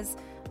because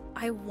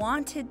I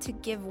wanted to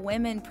give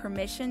women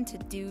permission to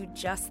do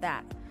just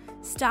that.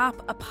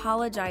 Stop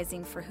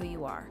apologizing for who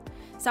you are.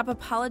 Stop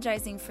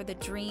apologizing for the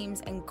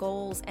dreams and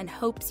goals and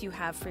hopes you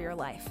have for your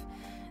life.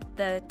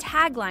 The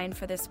tagline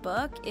for this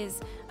book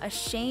is a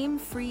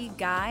shame-free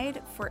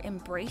guide for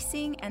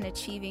embracing and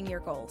achieving your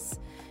goals.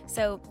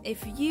 So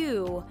if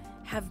you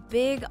have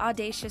big,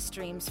 audacious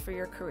dreams for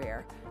your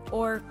career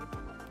or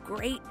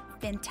great,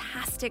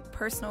 fantastic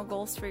personal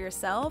goals for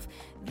yourself,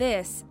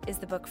 this is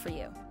the book for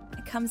you.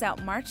 It comes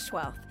out March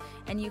 12th,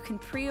 and you can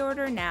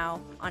pre-order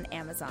now on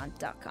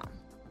Amazon.com.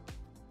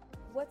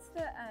 What's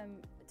the,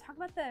 talk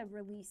about the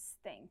release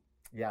thing.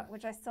 Yeah.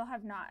 Which I still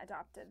have not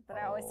adopted, but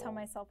I always tell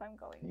myself I'm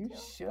going to. You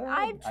should.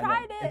 I've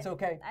tried it. It's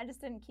okay. I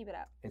just didn't keep it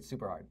up. It's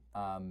super hard.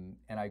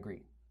 And I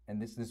agree.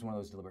 And this is one of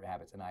those deliberate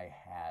habits, and I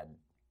had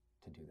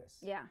to do this.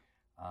 Yeah.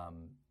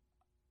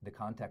 The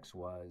context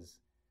was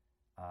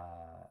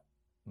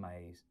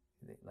my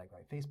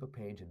Facebook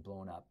page had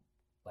blown up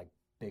like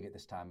big at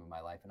this time in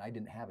my life, and I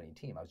didn't have any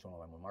team. I was doing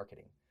all my own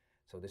marketing.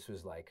 So this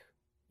was like,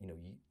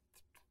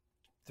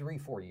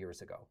 3-4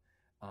 years ago.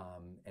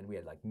 And we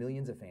had like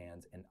millions of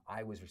fans, and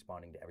I was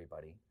responding to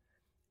everybody.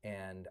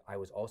 And I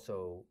was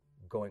also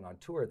going on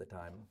tour at the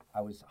time.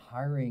 I was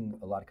hiring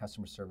a lot of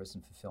customer service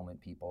and fulfillment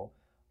people.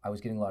 I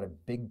was getting a lot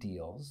of big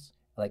deals.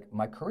 Like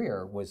my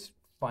career was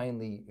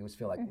finally, it was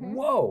feeling like,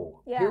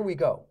 whoa, here we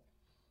go.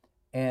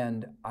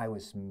 And I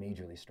was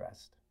majorly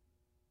stressed.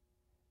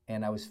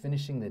 And I was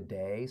finishing the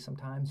day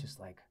sometimes just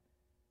like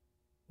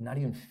not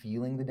even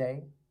feeling the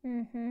day.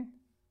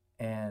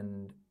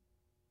 And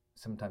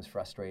sometimes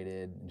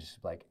frustrated and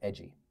just like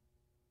edgy.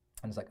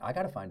 And it's like, I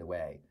gotta find a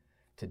way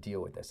to deal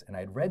with this. And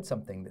I'd read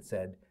something that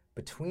said,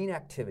 between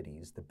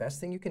activities, the best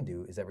thing you can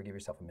do is ever give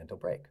yourself a mental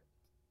break.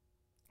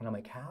 And I'm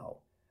like, how?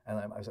 And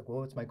I was like,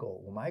 well, what's my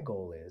goal? Well, my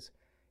goal is,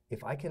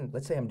 if I can,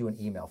 let's say I'm doing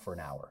email for an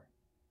hour.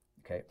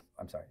 Okay,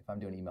 I'm sorry, if I'm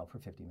doing email for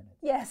 50 minutes.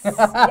 Yes,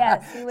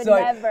 yes, you would so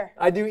never.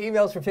 I do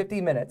emails for 50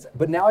 minutes,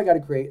 but now I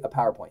gotta create a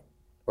PowerPoint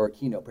or a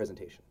keynote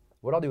presentation.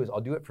 What I'll do is I'll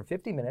do it for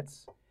 50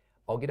 minutes,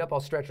 I'll get up, I'll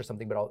stretch or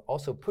something, but I'll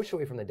also push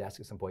away from the desk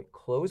at some point,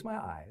 close my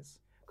eyes,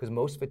 because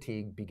most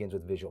fatigue begins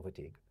with visual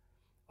fatigue.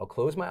 I'll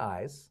close my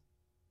eyes,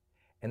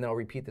 and then I'll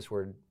repeat this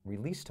word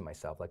release to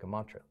myself like a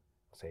mantra.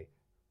 I'll say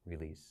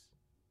release,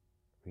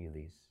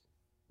 release,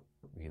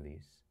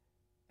 release.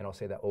 And I'll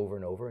say that over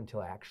and over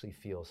until I actually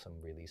feel some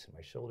release in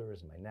my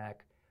shoulders and my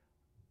neck.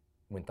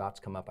 When thoughts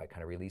come up, I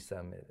kind of release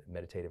them,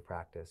 meditative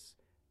practice.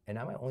 And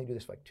I might only do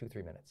this for like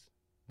 2-3 minutes.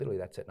 Literally,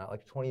 that's it. Not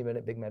like a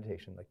 20-minute big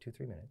meditation, like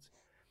 2-3 minutes.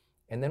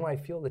 And then when I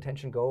feel the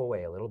tension go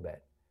away a little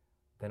bit,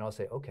 then I'll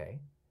say,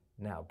 okay,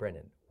 now,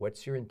 Brendon,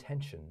 what's your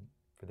intention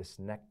for this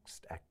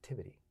next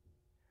activity?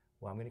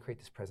 Well, I'm going to create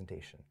this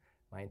presentation.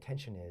 My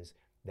intention is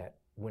that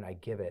when I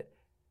give it,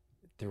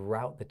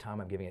 throughout the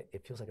time I'm giving it,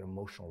 it feels like an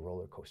emotional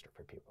roller coaster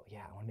for people.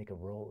 Yeah, I want to make a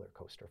roller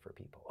coaster for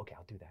people. Okay,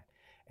 I'll do that.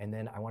 And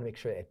then I want to make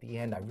sure at the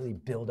end I really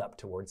build up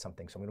towards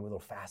something, so I'm going to go a little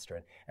faster.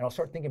 And I'll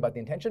start thinking about the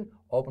intention,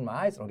 I'll open my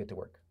eyes, and I'll get to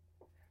work.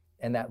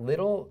 And that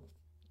little,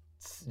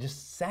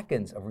 just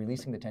seconds of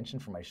releasing the tension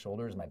from my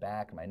shoulders, my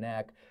back, my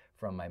neck,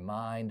 from my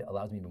mind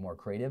allows me to be more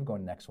creative.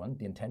 Going to the next one.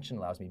 The intention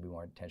allows me to be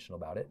more intentional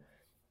about it.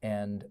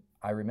 And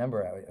I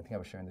remember, I think I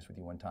was sharing this with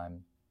you one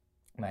time,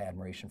 my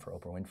admiration for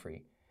Oprah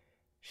Winfrey.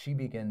 She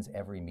begins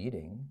every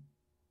meeting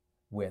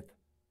with,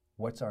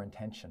 what's our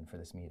intention for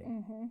this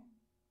meeting?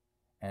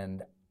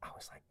 And I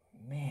was like,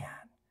 man,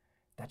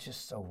 that's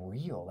just so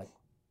real. Like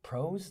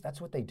pros,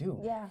 that's what they do.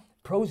 Yeah.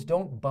 Pros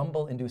don't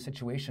bumble into a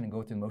situation and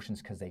go through the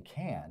motions because they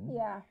can.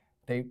 Yeah.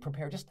 They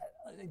prepare it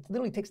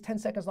literally takes 10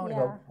 seconds long to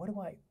go, what do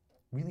I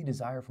really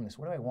desire from this?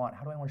 What do I want?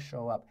 How do I want to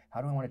show up?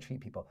 How do I want to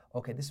treat people?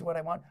 Okay, this is what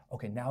I want.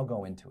 Okay, now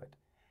go into it.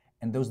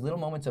 And those little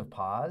moments of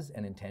pause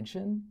and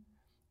intention,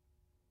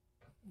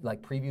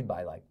 like previewed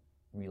by like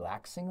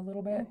relaxing a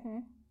little bit,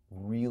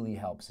 really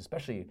helps.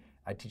 Especially,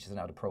 I teach this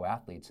now to pro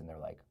athletes, and they're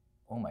like,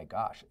 oh my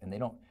gosh. And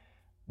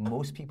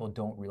most people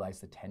don't realize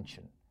the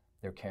tension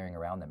they're carrying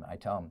around them. I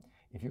tell them,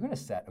 if you're going to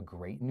set a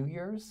great New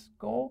Year's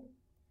goal,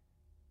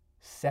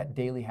 set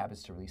daily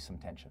habits to release some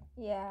tension.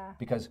 Yeah.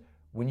 Because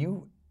when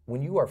you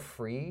are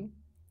free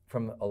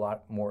from a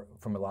lot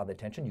of the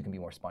tension, you can be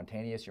more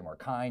spontaneous, you're more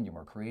kind, you're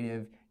more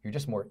creative,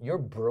 your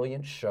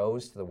brilliance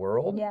shows to the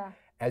world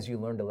as you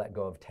learn to let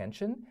go of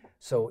tension.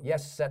 So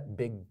yes, set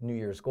big New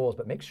Year's goals,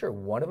 but make sure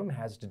one of them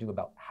has to do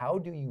about how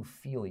do you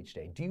feel each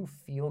day? Do you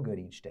feel good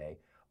each day?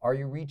 Are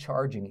you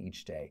recharging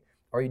each day?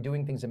 Are you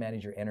doing things to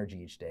manage your energy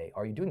each day?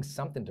 Are you doing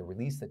something to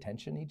release the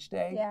tension each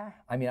day? Yeah.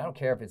 I mean, I don't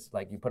care if it's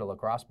like you put a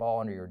lacrosse ball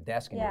under your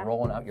desk and you're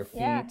rolling out your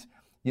feet. Yeah.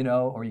 You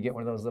know, or you get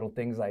one of those little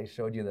things I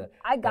showed you.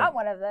 I got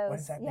one of those. What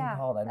is that thing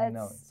called? I don't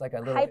know. It's like a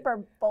little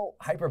Hypervolt.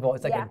 Hypervolt.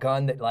 It's like a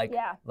gun that like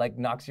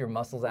knocks your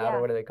muscles out,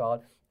 or what do they call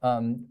it?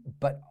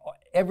 But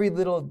every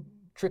little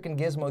trick and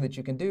gizmo that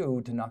you can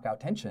do to knock out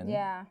tension.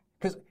 Yeah.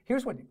 Because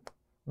here's what do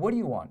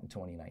you want in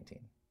 2019?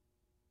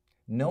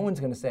 No one's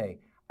going to say,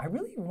 I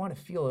really want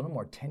to feel a little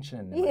more tension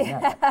in my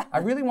neck. I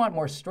really want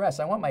more stress.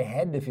 I want my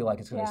head to feel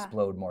like it's going to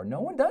explode more. No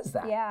one does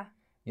that. Yeah.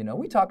 You know,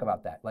 we talk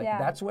about that. Like,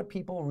 that's what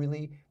people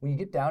really, when you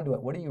get down to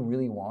it, what do you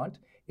really want?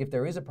 If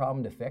there is a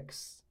problem to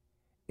fix,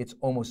 it's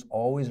almost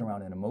always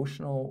around an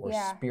emotional or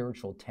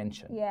spiritual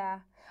tension. Yeah.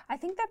 I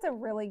think that's a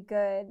really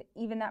good,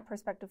 even that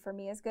perspective for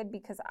me is good,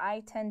 because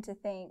I tend to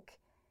think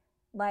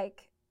we'll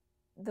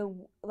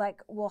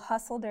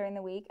hustle during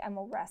the week and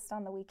we'll rest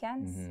on the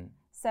weekends. Mm-hmm.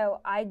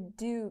 So I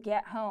do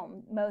get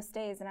home most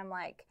days and I'm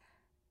like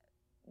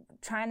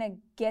trying to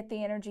get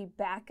the energy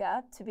back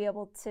up to be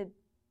able to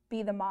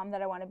be the mom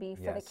that I want to be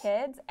for the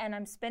kids, and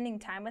I'm spending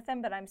time with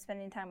them, but I'm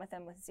spending time with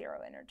them with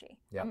zero energy.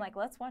 Yep. I'm like,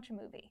 let's watch a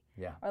movie,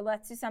 or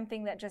let's do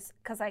something that just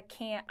because I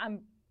can't.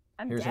 I'm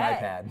Here's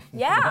dead. an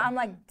iPad. I'm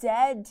like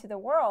dead to the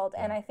world,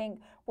 and I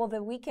think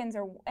the weekends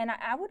are, and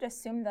I would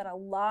assume that a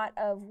lot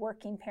of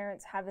working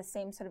parents have the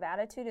same sort of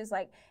attitude. Is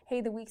like,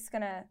 hey, the week's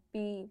gonna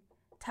be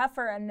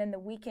tougher, and then the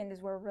weekend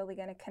is where we're really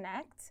going to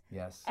connect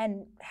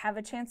and have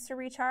a chance to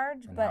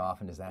recharge. And but how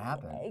often does that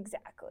happen?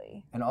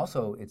 Exactly. And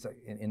also, it's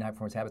in High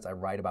Performance Habits, I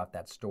write about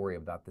that story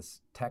about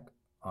this tech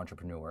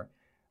entrepreneur,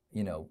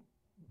 you know,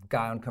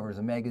 guy on covers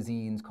of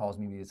magazines, calls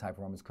me to be his high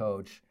performance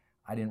coach.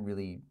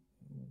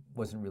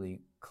 Wasn't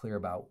really clear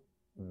about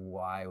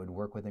why I would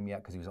work with him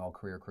yet, because he was all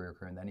career,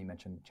 and then he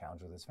mentioned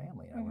challenge with his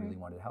family, and I really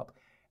wanted to help.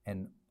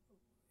 And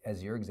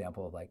as your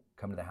example of like,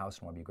 come to the house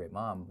and want to be a great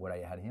mom, what I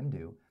had him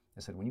do, I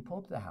said, when you pull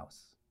up to the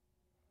house,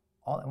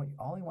 all I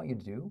want you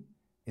to do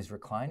is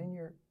recline in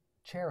your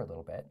chair a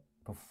little bit.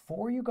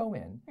 Before you go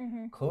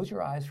in, close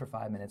your eyes for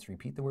 5 minutes,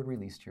 repeat the word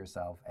release to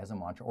yourself as a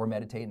mantra, or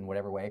meditate in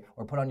whatever way,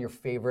 or put on your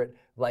favorite,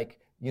 like,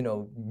 you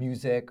know,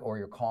 music or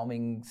your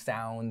calming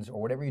sounds or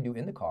whatever you do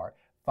in the car,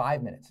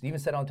 5 minutes. Even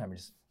set on timer,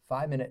 just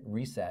 5-minute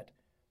reset.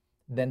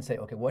 Then say,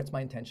 okay, what's my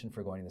intention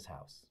for going to this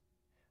house?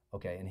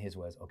 Okay, and his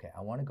was, okay,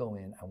 I want to go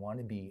in, I want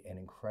to be an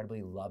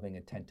incredibly loving,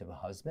 attentive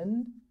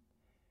husband,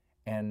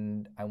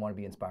 and I want to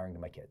be inspiring to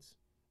my kids.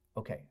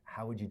 Okay,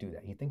 how would you do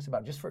that? He thinks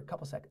about it just for a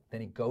couple seconds, then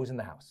he goes in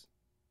the house.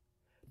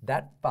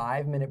 That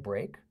 5-minute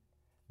break,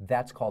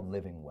 that's called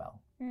living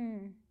well.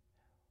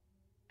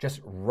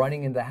 Just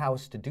running into the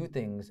house to do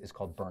things is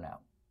called burnout.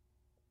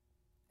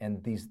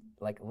 And these,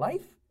 like,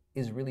 life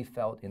is really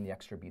felt in the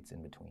extra beats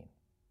in between.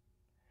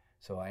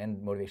 So I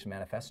end Motivation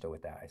Manifesto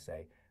with that. I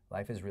say,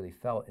 life is really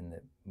felt in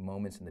the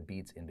moments and the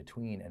beats in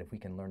between, and if we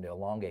can learn to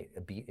elongate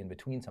a beat in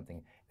between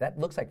something, that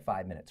looks like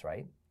 5 minutes,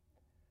 right?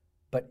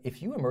 But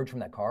if you emerge from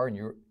that car and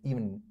you're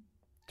even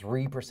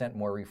 3%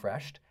 more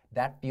refreshed,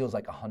 that feels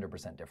like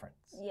 100% difference.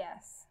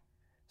 Yes.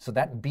 So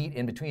that beat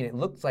in between, it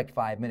looks like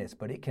 5 minutes,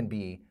 but it can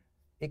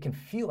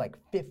feel like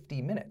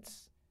 50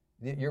 minutes.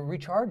 You're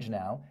recharged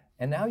now,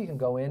 and now you can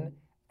go in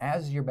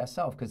as your best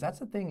self, because that's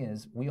the thing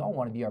is, we all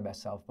want to be our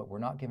best self, but we're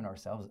not giving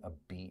ourselves a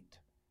beat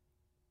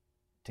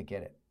to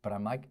get it. But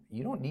I'm like,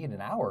 you don't need an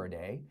hour a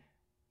day.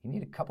 You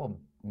need a couple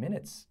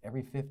minutes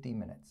every 50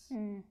 minutes.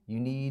 You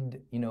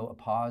need, you know, a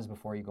pause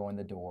before you go in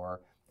the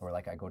door, or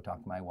like I go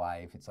talk to my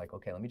wife. It's like,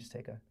 okay, let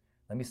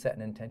me set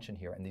an intention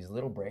here. And these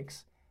little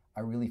breaks,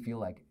 I really feel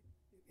like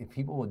if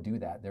people will do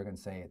that, they're going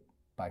to say it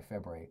by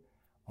February,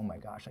 oh my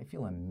gosh, I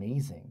feel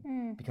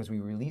amazing, because we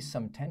released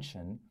some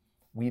tension.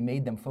 We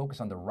made them focus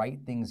on the right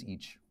things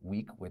each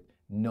week with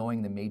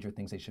knowing the major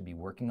things they should be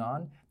working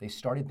on. They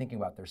started thinking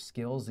about their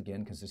skills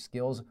again, because the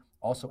skills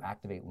also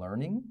activate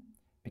learning,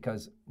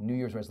 because New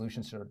Year's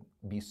resolutions should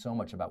be so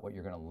much about what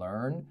you're going to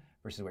learn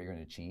versus what you're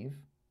going to achieve,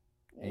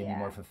 and you'll be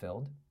more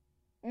fulfilled.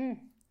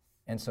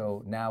 And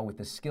so now with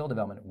the skill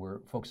development,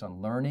 we're focused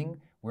on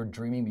learning. We're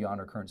dreaming beyond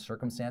our current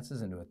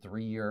circumstances into a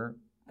 3-year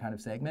kind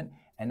of segment.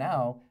 And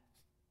now,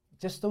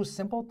 just those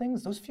simple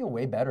things, those feel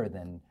way better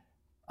than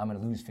I'm going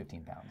to lose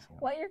 15 pounds. You know?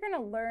 What you're going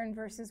to learn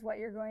versus what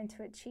you're going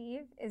to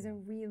achieve is a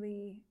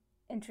really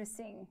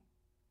interesting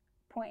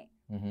point.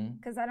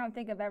 Because I don't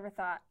think I've ever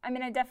thought, I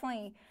mean, I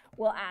definitely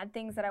will add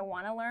things that I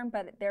want to learn,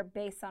 but they're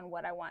based on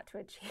what I want to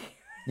achieve.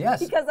 Yes.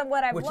 Because of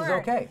what I've learned. Which is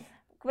okay.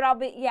 But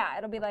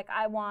it'll be like,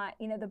 I want,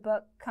 you know, the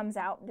book comes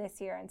out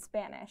this year in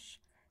Spanish.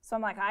 So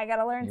I'm like, I got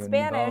to learn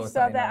Spanish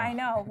so that I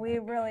know we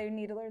really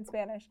need to learn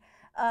Spanish.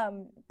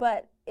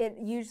 But it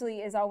usually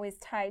is always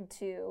tied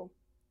to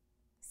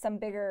some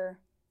bigger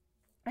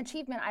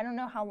achievement. I don't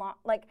know how long,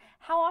 like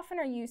how often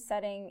are you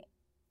setting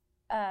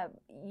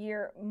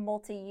your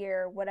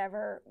multi-year,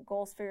 whatever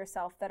goals for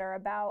yourself that are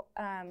about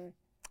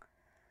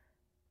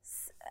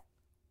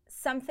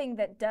something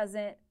that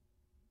doesn't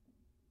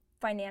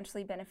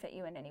financially benefit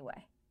you in any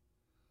way?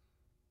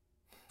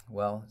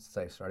 Well, since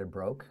I started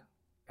broke,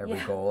 every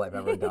goal I've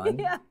ever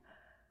done.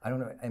 I don't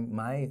know. And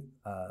my,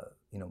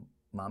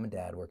 mom and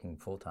dad working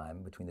full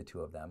time between the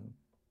two of them,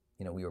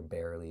 we were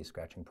barely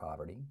scratching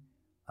poverty.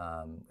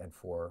 Had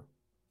four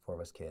of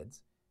us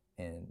kids,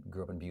 and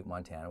grew up in Butte,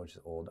 Montana, which is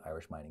an old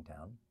Irish mining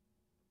town.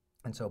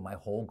 And so my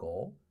whole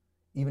goal,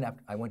 even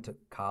after I went to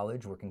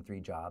college working 3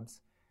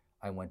 jobs,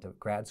 I went to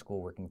grad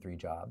school working 3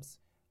 jobs.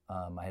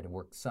 I had to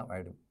work I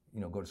had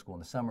to go to school in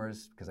the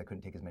summers because I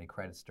couldn't take as many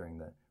credits during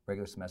the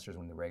regular semesters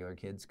when the regular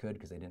kids could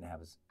because they didn't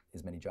have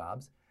as many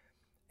jobs.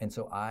 And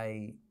so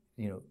I,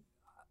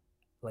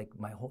 like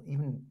my whole,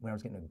 even when I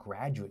was getting a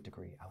graduate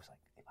degree, I was like,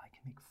 if I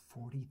can make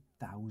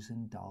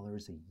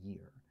 $40,000 a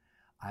year,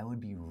 I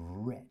would be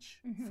rich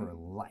for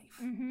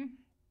life.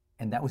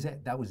 And that was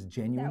it. That was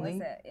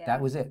genuinely, that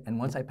was it. And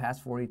once I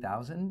passed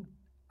 40,000,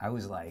 I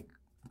was like,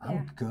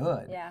 I'm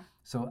good.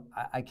 So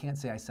I can't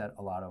say I set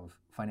a lot of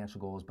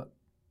financial goals,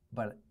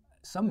 but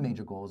some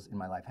major goals in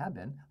my life have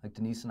been, like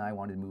Denise and I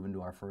wanted to move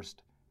into our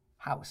first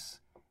house.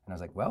 And I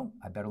was like, well,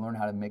 I better learn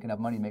how to make enough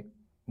money to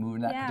move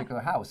in that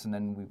particular house. And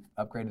then we've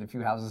upgraded a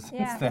few houses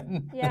since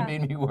then that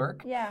made me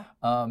work.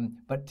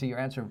 But to your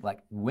answer of like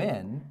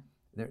when,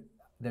 there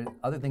are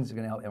other things that are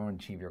going to help everyone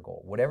achieve your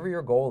goal. Whatever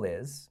your goal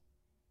is,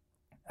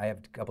 I have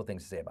a couple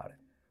things to say about it.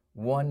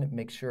 One,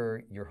 make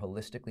sure you're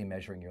holistically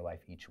measuring your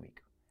life each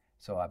week.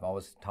 So I've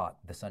always taught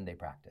the Sunday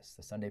practice.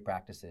 The Sunday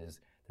practice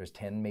is there's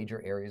 10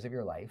 major areas of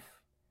your life,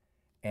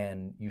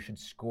 and you should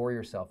score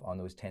yourself on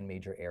those 10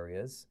 major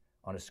areas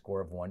on a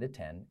score of 1 to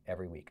 10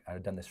 every week.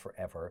 I've done this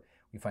forever.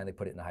 We finally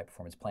put it in a high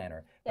performance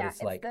planner. Yeah, but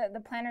it's like the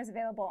planner's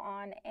available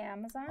on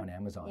Amazon. On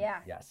Amazon. Yeah.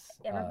 Yes.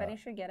 Everybody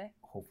should get it.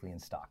 Hopefully in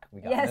stock. We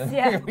got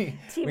Yes, we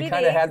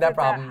kind of had that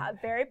problem.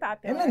 Very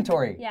popular.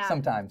 Inventory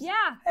sometimes.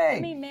 Yeah. Hey. I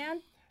mean,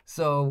 man.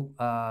 So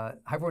high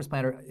performance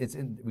planner,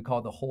 we call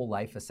it the whole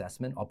life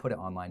assessment. I'll put it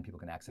online. People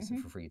can access it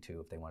for free too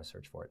if they want to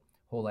search for it.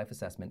 Whole life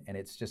assessment, and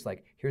it's just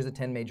like, here's the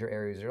 10 major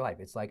areas of your life.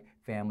 It's like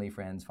family,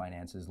 friends,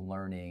 finances,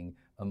 learning,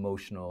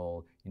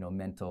 emotional,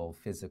 mental,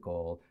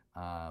 physical,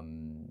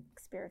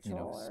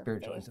 spiritual,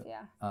 faith,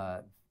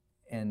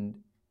 and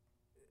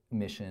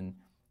mission.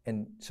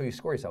 And so you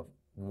score yourself.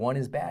 1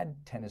 is bad,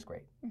 10 is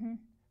great.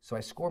 So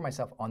I score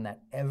myself on that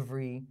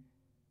every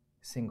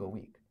single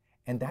week.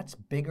 And that's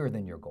bigger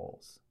than your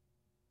goals.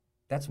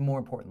 That's more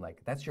important.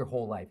 Like, that's your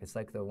whole life. It's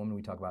like the woman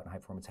we talk about in High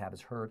Performance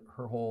Habits, her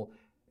whole,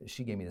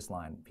 she gave me this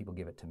line. People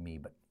give it to me,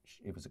 but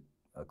it was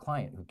a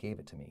client who gave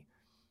it to me.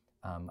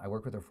 I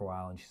worked with her for a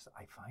while, and she said,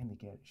 I finally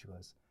get it. She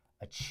goes,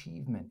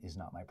 achievement is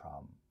not my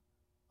problem.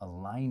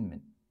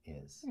 Alignment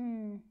is.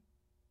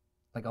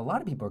 Like, a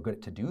lot of people are good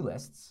at to-do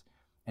lists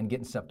and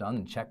getting stuff done,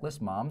 and checklist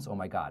moms, oh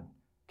my God,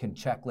 can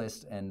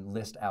checklist and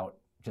list out,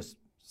 just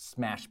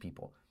smash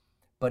people.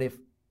 But if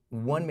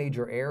one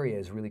major area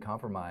is really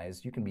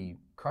compromised, you can be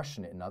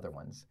crushing it in other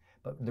ones.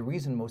 But the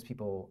reason most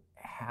people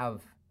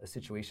have a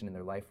situation in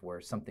their life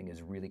where something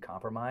is really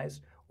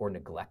compromised or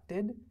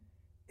neglected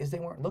is they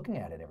weren't looking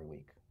at it every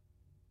week.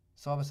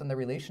 So all of a sudden their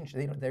relationship,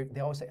 they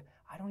always say,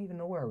 I don't even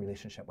know where our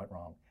relationship went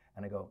wrong.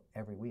 And I go,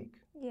 every week.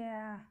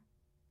 Yeah.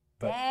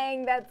 But,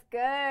 dang, that's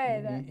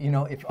good.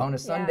 If on a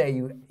Sunday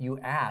you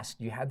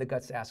had the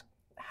guts to ask,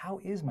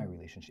 how is my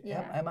relationship?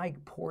 Am I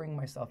pouring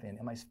myself in?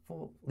 Am I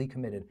fully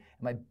committed?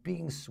 Am I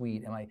being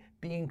sweet? Am I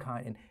being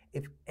kind? And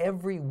if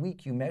every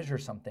week you measure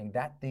something,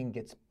 that thing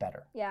gets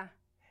better. Yeah.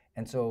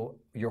 And so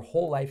your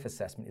whole life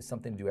assessment is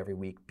something to do every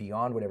week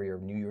beyond whatever your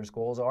New Year's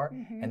goals are.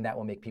 And that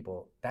will make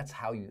people, that's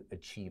how you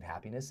achieve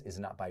happiness, is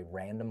not by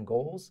random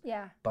goals,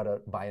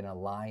 but by an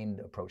aligned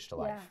approach to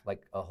life,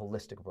 like a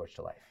holistic approach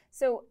to life.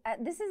 So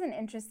this is an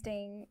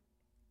interesting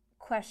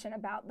question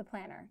about the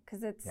planner,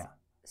 because it's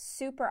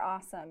super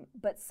awesome,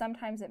 but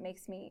sometimes it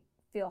makes me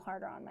feel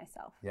harder on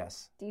myself.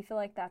 Yes. Do you feel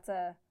like that's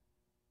a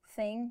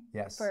thing?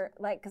 Yes.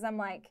 Because I'm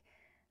like,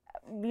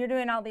 you're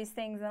doing all these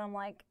things, and I'm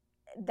like,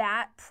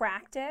 that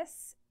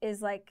practice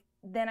is like,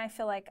 then I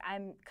feel like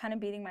I'm kind of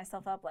beating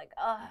myself up, like,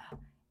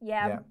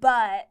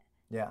 but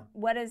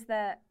what is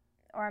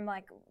or I'm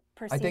like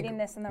perceiving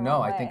this in the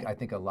wrong way. I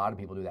think a lot of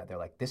people do that. They're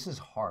like, this is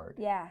hard.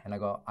 Yeah. And I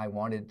go, I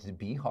want it to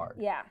be hard.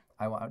 Yeah.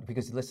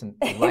 Because listen,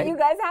 you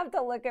guys have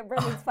to look at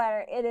Brendon's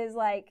planner. It is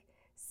like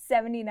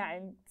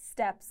 79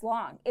 steps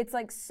long. It's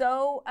like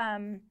so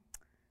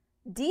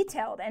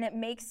detailed, and it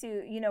makes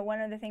you,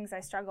 one of the things I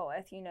struggle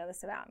with,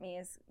 this about me,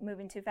 is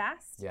moving too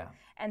fast. Yeah.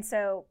 And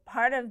so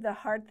part of the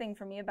hard thing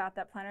for me about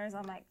that planner is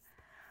I'm like,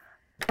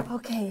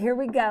 okay, here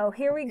we go.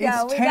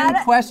 It's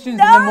 10 questions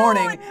in the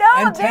morning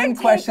and 10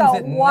 questions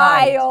at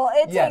night.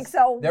 It takes a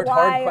while. They're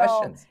hard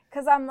questions.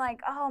 Because I'm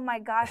like, oh my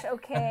gosh,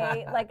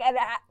 okay.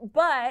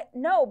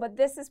 but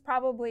this is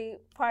probably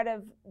part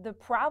of the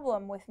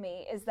problem with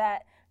me, is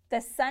that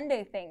The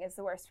Sunday thing is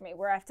the worst for me,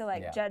 where I have to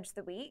like judge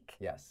the week.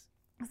 Yes.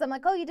 So I'm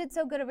like, oh, you did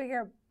so good over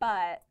here,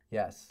 but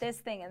this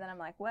thing, and then I'm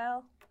like,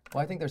 well,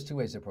 I think there's two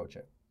ways to approach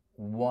it.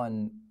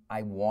 One,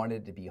 I want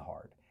it to be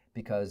hard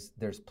because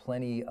there's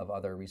plenty of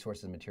other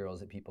resources and materials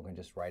that people can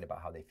just write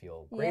about how they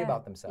feel great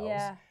about themselves.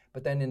 Yeah.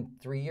 But then in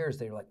 3 years,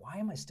 they're like, why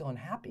am I still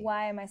unhappy?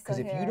 Why am I still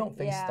here? Because if you don't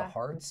face the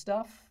hard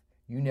stuff,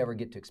 you never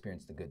get to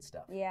experience the good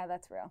stuff. Yeah,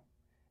 that's real.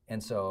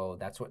 And so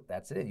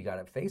that's it. You got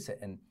to face it.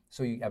 And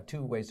so you have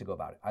two ways to go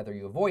about it. Either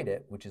you avoid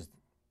it, which is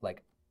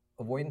like,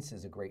 avoidance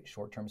is a great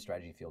short-term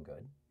strategy to feel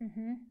good,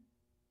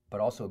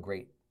 but also a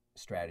great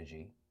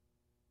strategy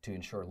to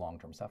ensure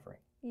long-term suffering.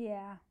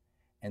 Yeah.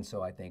 And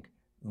so I think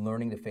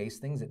learning to face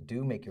things that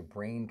do make your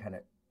brain kind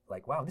of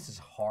like, wow, this is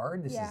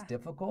hard, this is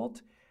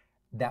difficult,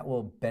 that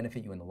will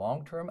benefit you in the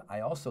long term.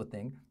 I also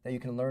think that you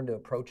can learn to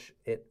approach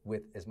it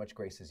with as much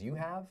grace as you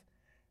have,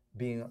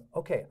 being,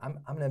 okay, I'm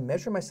going to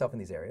measure myself in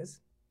these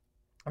areas.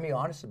 I'm going to be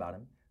honest about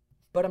them.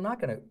 But I'm not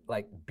going to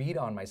like beat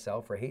on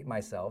myself or hate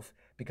myself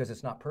because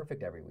it's not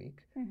perfect every week.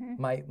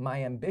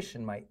 My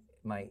ambition,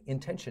 my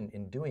intention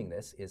in doing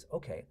this is,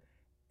 okay,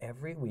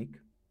 every week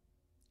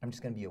I'm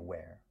just going to be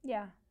aware.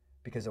 Yeah.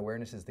 Because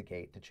awareness is the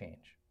gate to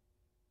change.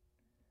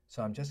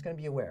 So I'm just going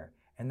to be aware.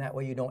 And that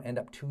way you don't end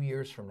up 2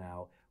 years from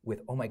now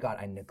with, oh my God,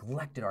 I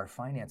neglected our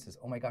finances.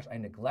 Oh my gosh, I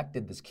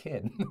neglected this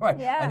kid. Right?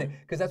 Yeah.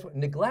 Because that's what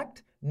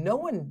neglect, no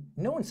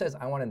one says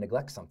I want to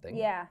neglect something.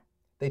 Yeah.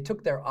 They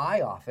took their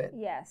eye off it.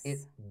 Yes. It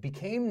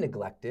became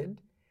neglected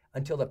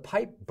until the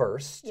pipe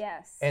burst.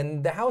 Yes.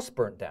 And the house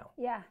burnt down.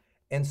 Yeah.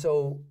 And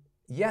so,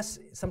 yes,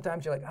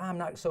 sometimes you're like, I'm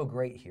not so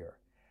great here.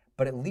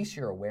 But at least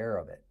you're aware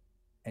of it.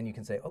 And you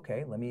can say,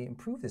 okay, let me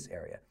improve this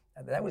area.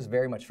 That was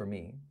very much for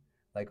me.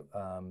 Like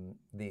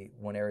the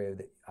one area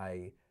that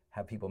I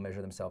have people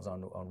measure themselves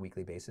on a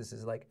weekly basis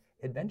is like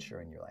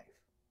adventure in your life.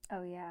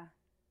 Oh, yeah.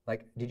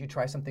 Like, did you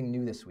try something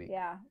new this week?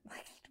 Yeah.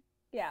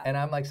 Yeah. And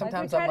I'm like,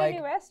 sometimes I'm like, a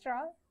new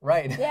restaurant.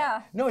 Right.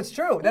 Yeah. No, it's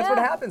true. That's what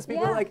happens.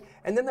 People are like,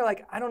 and then they're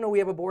like, I don't know, we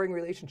have a boring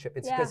relationship.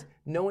 It's because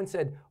no one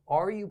said,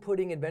 are you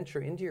putting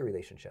adventure into your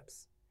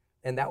relationships?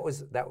 And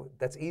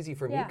that's easy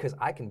for me because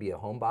I can be a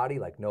homebody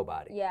like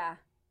nobody. Yeah.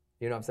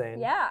 You know what I'm saying?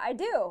 Yeah, I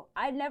do.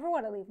 I never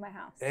want to leave my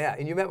house. Yeah,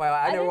 and you met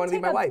I never want to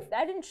leave my wife.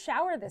 I didn't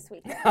shower this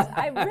weekend.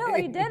 I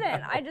really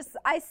didn't.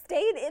 I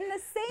stayed in the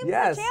same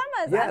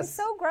pajamas. Yes. I'm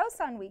so gross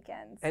on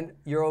weekends. And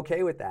you're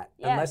okay with that.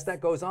 Yes. Unless that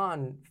goes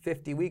on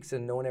 50 weeks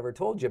and no one ever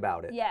told you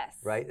about it. Yes.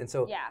 Right? And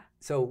so,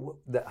 so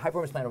the High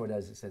Performance Planner, what it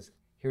does, it says,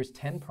 here's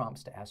 10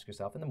 prompts to ask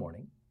yourself in the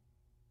morning.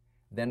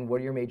 Then what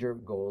are your major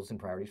goals and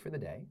priorities for the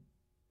day?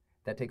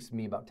 That takes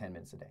me about 10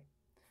 minutes a day.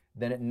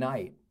 Then at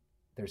night,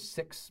 there's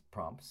 6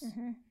 prompts.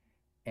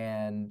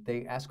 And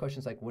they ask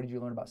questions like, what did you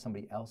learn about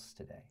somebody else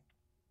today?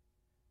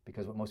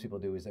 Because what most people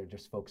do is they're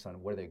just focused on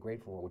what are they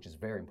grateful for, which is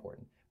very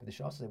important. But they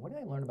should also say, what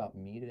did I learn about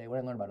me today? What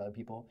did I learn about other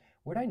people?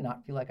 Where did I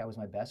not feel like I was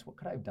my best? What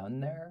could I have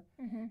done there?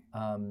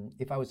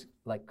 If I was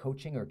like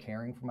coaching or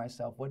caring for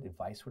myself, what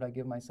advice would I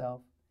give myself?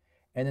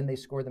 And then they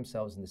score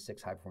themselves in the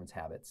 6 high performance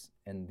habits.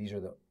 And these are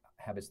the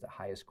habits that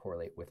highest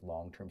correlate with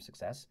long-term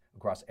success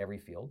across every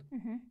field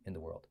in the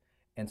world.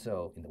 And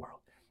so,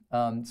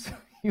 so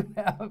you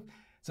have...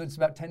 So it's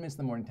about 10 minutes in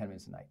the morning, 10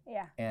 minutes at night.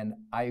 Yeah. And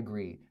I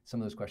agree, some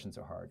of those questions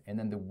are hard. And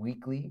then the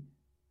weekly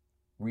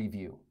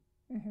review.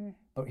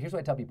 But here's what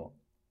I tell people.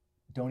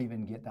 Don't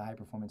even get the High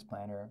Performance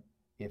Planner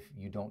if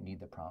you don't need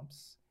the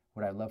prompts.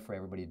 What I'd love for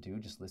everybody to do,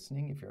 just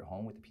listening, if you're at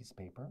home with a piece of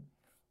paper,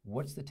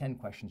 what's the 10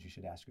 questions you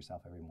should ask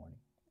yourself every morning?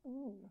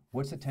 Ooh.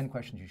 What's the 10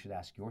 questions you should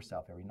ask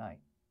yourself every night?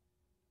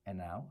 And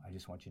now, I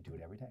just want you to do it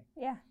every day.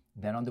 Yeah.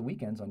 Then on the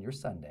weekends, on your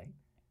Sunday,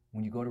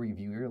 when you go to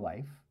review your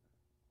life,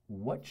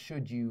 what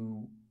should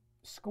you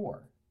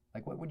score?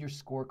 Like, what would your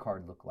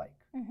scorecard look like?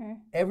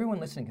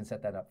 Everyone listening can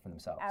set that up for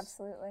themselves.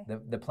 Absolutely.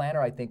 The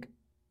planner, I think,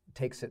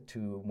 takes it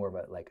to more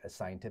of a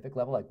scientific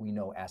level. Like, we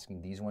know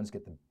asking these ones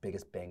get the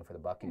biggest bang for the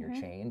buck in your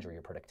change or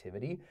your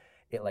productivity.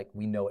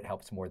 We know it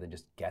helps more than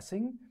just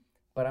guessing.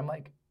 But I'm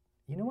like,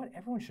 you know what?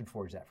 Everyone should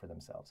forge that for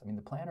themselves. I mean,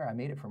 the planner, I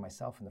made it for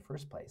myself in the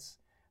first place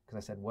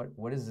because I said,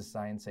 what does the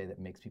science say that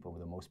makes people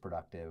the most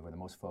productive or the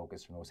most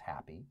focused or the most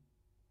happy?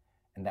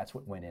 And that's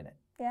what went in it.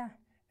 Yeah.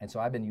 And so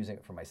I've been using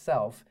it for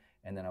myself.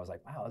 And then I was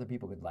like, wow, other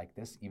people could like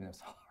this, even if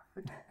it's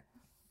hard.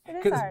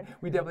 It is hard.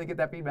 We definitely get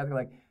that feedback. They're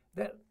like,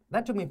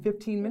 that took me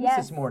 15 minutes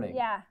this morning.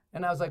 Yeah.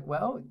 And I was like,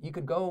 well, you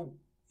could go,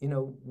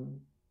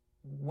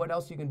 what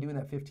else you can do in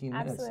that 15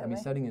 minutes? Absolutely. I mean,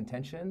 setting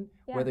intention,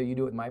 whether you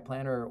do it in my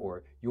planner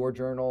or your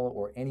journal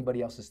or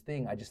anybody else's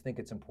thing, I just think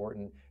it's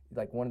important.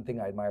 Like, one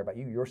thing I admire about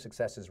you, your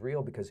success is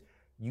real because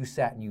you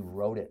sat and you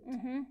wrote it.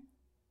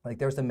 Like,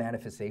 there's the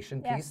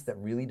manifestation piece that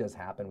really does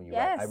happen when you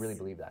write. I really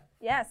believe that.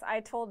 Yes, I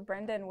told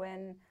Brendon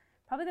when...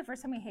 Probably the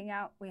first time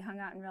we hung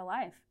out in real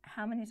life,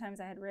 how many times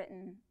I had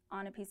written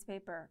on a piece of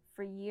paper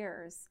for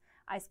years,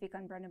 I speak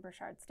on Brendon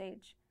Burchard's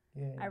stage.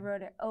 Yeah. I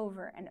wrote it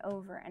over and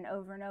over and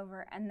over and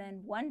over. And then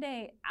one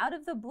day, out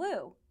of the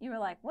blue, you were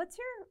like, what's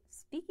your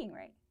speaking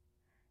rate?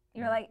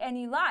 You were like, and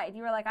you lied.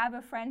 You were like, I have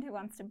a friend who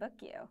wants to book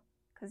you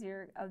because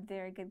you're a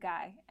very good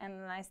guy. And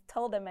then I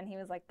told him, and he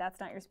was like, that's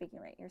not your speaking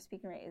rate. Your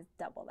speaking rate is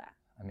double that.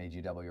 I made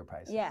you double your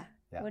prices. Yeah,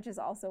 which is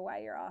also why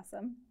you're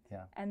awesome.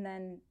 Yeah. And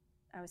then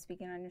I was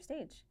speaking on your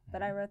stage,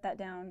 but I wrote that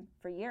down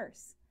for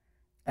years.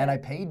 And I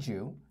paid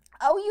you.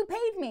 Oh, you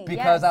paid me.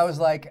 Because I was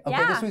like, okay,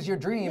 Yeah. this was your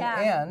dream.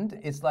 Yeah. And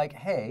it's like,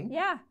 hey,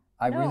 Yeah.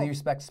 I really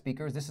respect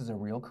speakers. This is a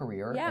real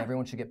career. Yeah.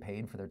 Everyone should get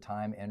paid for their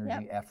time,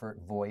 energy, effort,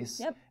 voice.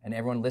 Yep. And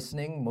everyone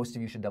listening, most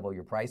of you should double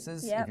your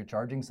prices if you're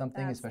charging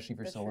something, That's especially if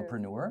you're the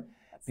solopreneur,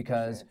 That's the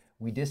because truth.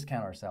 we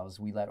discount ourselves.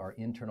 We let our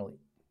internal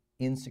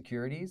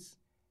insecurities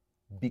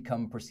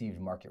become perceived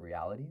market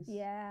realities.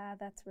 Yeah,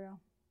 that's real.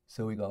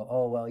 So we go,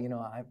 oh, well,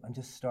 I'm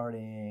just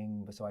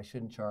starting, so I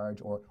shouldn't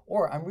charge.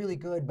 Or I'm really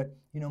good, but,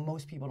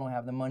 most people don't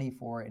have the money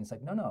for it. And it's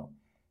like, no.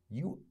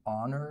 You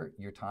honor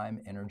your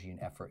time, energy, and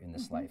effort in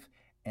this life.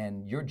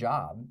 And your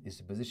job is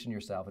to position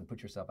yourself and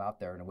put yourself out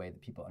there in a way that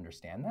people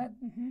understand that.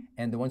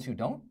 And the ones who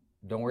don't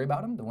worry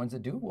about them. The ones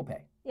that do will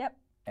pay. Yep.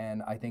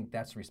 And I think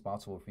that's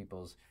responsible for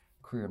people's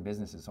career and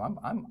businesses. So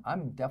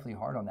I'm definitely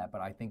hard on that, but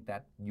I think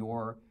that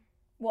you're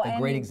a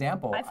great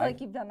example. I feel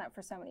like you've done that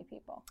for so many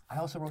people. I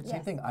also wrote the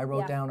same thing. I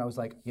wrote down, I was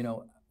like,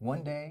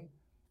 one day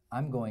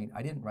I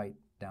didn't write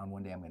down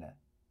one day I'm going to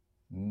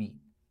meet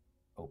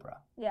Oprah.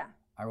 Yeah.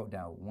 I wrote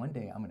down one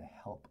day I'm going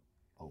to help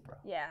Oprah.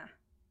 Yeah.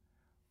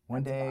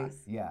 One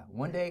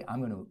day I'm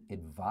going to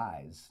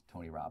advise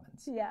Tony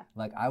Robbins. Yeah.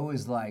 Like I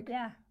was like,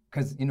 Yeah.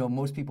 because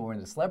most people were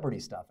into celebrity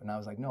stuff, and I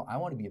was like, no, I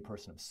want to be a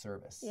person of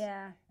service.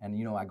 Yeah.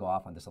 And I go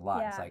off on this a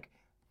lot. Yeah. It's like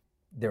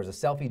there's a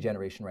selfie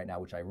generation right now,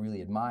 which I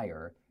really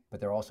admire,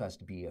 but there also has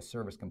to be a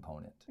service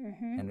component.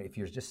 And if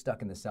you're just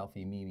stuck in the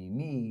selfie,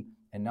 me,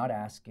 and not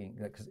asking,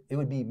 because it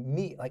would be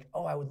me, like,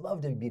 oh, I would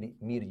love to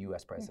meet a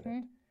U.S.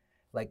 president.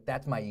 Like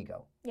that's my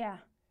ego. Yeah.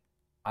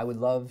 I would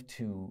love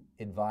to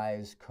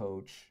advise,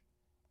 coach,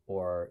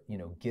 or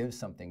give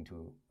something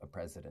to a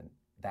president.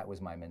 That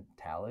was my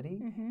mentality,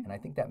 and I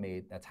think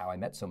that's how I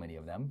met so many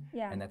of them,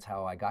 and that's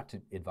how I got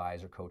to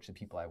advise or coach the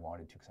people I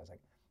wanted to, because I was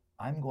like,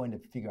 I'm going to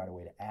figure out a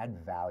way to add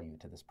value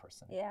to this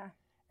person. Yeah.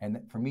 And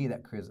for me,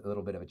 that creates a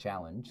little bit of a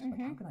challenge. Like,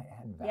 how can I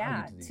add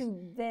value to these?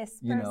 To this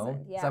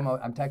person. Yeah. So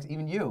I'm texting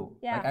even you.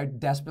 Yeah. Like I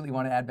desperately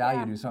want to add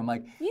value to. So I'm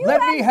like, You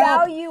let me add help.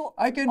 value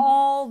I can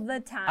all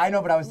the time. I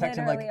know, but I was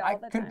texting Literally like all I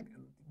the could. time.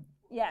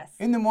 Yes.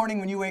 In the morning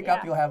when you wake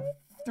up, you'll have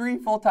 3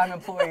 full-time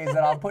employees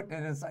that I'll put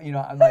in this.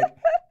 I'm like,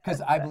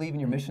 because I believe in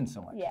your mission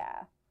so much.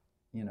 Yeah.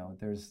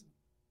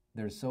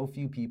 There's so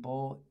few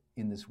people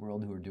in this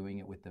world who are doing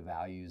it with the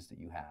values that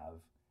you have,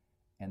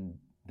 and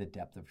the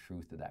depth of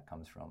truth that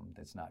comes from.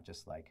 That's not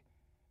just like,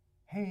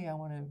 hey, I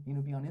want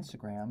to be on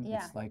Instagram.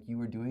 Yeah. It's like you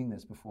were doing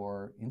this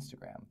before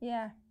Instagram.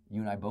 Yeah.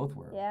 You and I both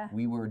were. Yeah.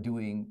 We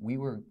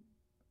were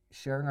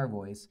sharing our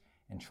voice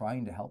and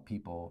trying to help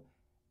people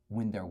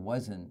when there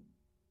wasn't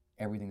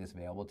everything that's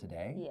available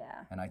today.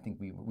 Yeah. And I think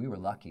we were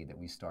lucky that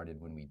we started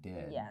when we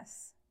did.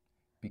 Yes.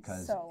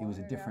 Because So it was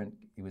a long ago. different,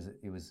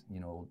 it was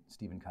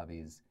Stephen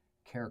Covey's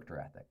character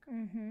ethic.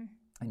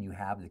 And you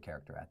have the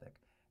character ethic.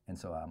 And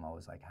so I'm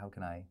always like, how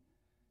can I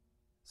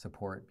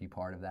support, be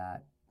part of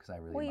that? Because I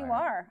really Well, you admire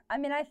it. are. I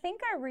mean, I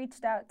think I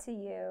reached out to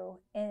you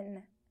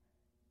in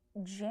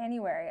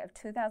January of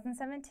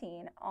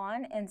 2017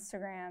 on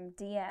Instagram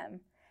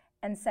DM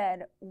and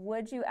said,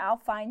 I'll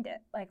find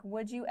it. Like,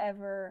 would you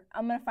ever,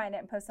 I'm going to find it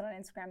and post it on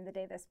Instagram the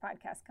day this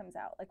podcast comes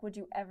out. Like, would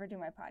you ever do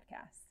my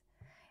podcast?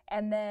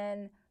 And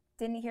then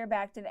didn't hear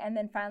back, and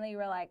then finally you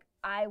were like,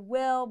 I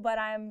will, but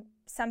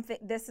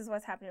this is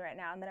what's happening right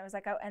now. And then I was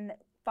like, and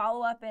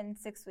follow up in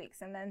 6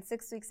 weeks. And then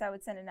 6 weeks I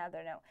would send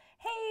another note.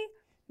 Hey,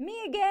 me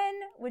again.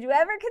 Would you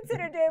ever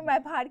consider doing my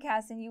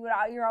podcast? And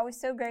you're always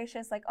so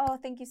gracious, like, oh,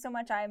 thank you so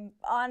much. I'm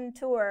on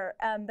tour.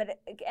 And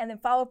then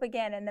follow up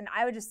again. And then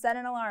I would just set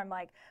an alarm,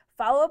 like,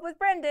 follow up with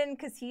Brendon,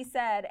 because he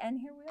said, and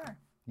here we are.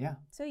 Yeah.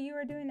 So you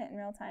were doing it in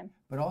real time.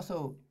 But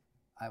also,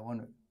 I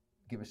want to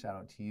give a shout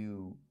out to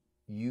you.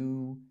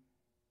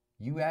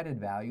 You added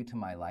value to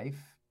my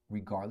life,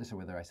 regardless of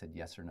whether I said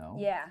yes or no.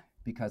 Yeah.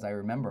 Because I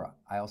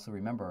also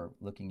remember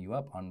looking you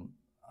up on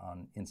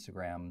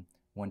Instagram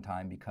one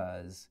time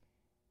because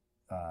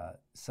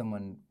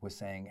someone was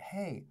saying,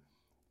 hey,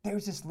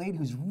 there's this lady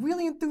who's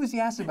really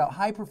enthusiastic about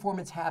high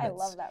performance habits.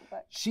 I love that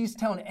book. She's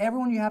telling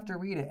everyone you have to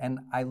read it. And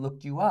I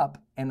looked you up,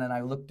 and then I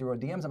looked through our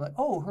DMs. I'm like,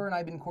 oh, her and I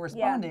have been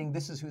corresponding. Yeah.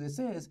 This is who this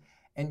is.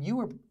 And you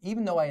were,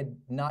 even though I had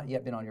not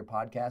yet been on your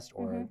podcast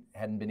or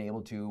hadn't been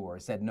able to or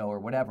said no or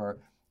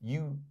whatever,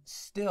 you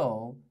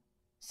still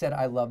said,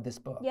 I love this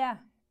book. Yeah.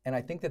 And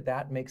I think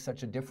that makes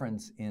such a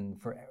difference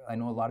I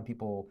know a lot of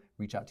people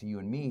reach out to you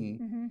and me,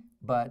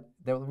 but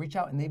they'll reach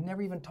out and they've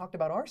never even talked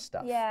about our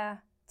stuff. Yeah,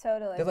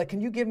 totally. They're like,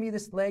 can you give me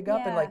this leg up?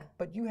 Yeah. And like,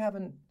 but you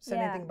haven't said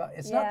anything about it.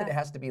 It's not that it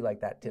has to be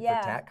like that tit for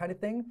tat kind of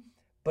thing,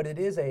 but it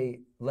is a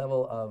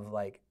level of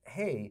like,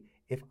 hey,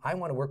 if I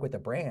want to work with a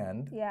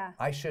brand,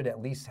 I should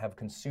at least have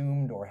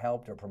consumed or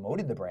helped or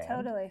promoted the brand.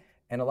 Totally.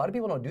 And a lot of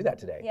people don't do that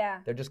today.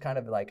 Yeah. They're just kind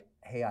of like,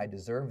 hey, I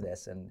deserve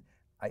this. And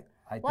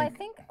I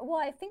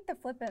think the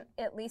flip,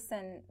 at least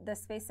in the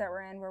space that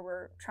we're in, where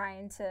we're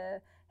trying to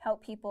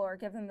help people or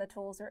give them the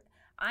tools,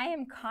 I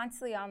am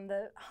constantly on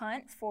the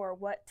hunt for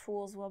what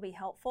tools will be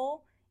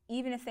helpful,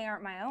 even if they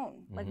aren't my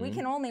own. Like we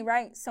can only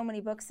write so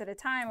many books at a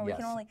time, or we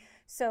can only,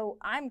 so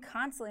I'm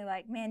constantly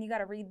like, man, you got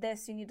to read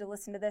this, you need to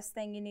listen to this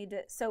thing, you need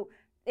to, so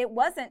it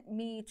wasn't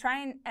me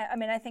trying, I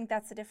mean, I think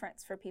that's the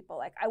difference for people.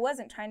 Like I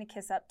wasn't trying to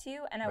kiss up to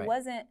you, and I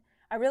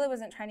really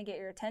wasn't trying to get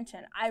your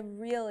attention. I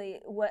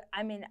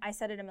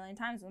said it a million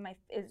times, it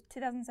was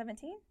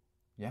 2017?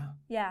 Yeah.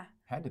 Yeah.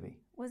 Had to be.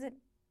 Was it?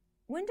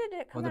 When did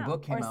it come out? Well, the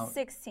book came out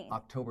 16.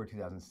 October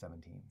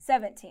 2017.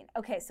 17.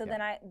 Okay, so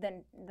then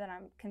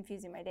I'm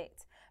confusing my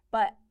dates.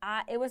 But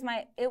it was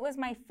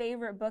my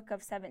favorite book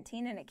of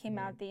 17, and it came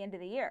out at the end of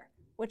the year,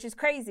 which is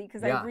crazy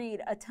because I read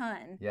a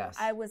ton. Yes.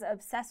 I was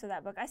obsessed with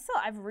that book.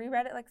 I've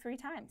reread it like 3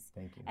 times.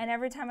 Thank you. And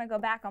every time I go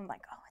back, I'm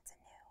like, oh, it's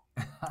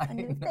a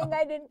new thing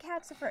I didn't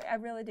catch. I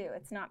really do.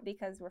 It's not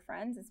because we're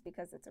friends. It's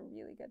because it's a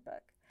really good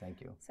book. Thank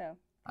you. So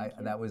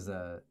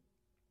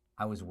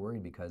I was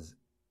worried because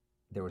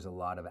there was a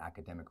lot of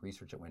academic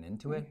research that went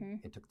into it.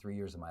 It took 3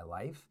 years of my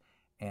life,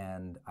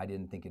 and I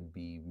didn't think it'd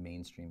be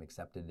mainstream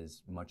accepted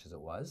as much as it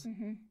was.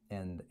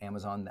 And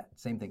Amazon, that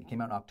same thing, it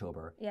came out in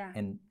October. Yeah.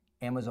 And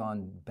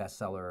Amazon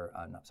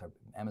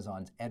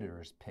Amazon's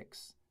editors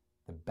picks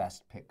the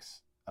best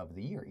picks of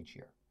the year each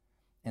year.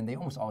 And they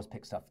almost always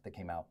pick stuff that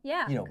came out,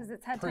 because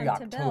it's had time to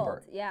build.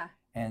 pre-October. Yeah.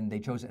 And they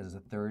chose it as the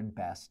 3rd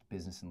best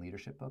business and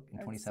leadership book in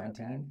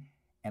 2017. So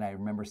and I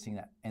remember seeing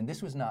that. And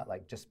this was not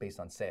like just based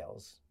on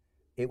sales.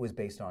 It was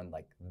based on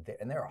like,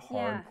 and they're a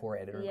hardcore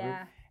editor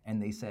group.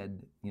 And they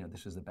said,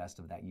 this was the best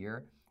of that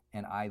year.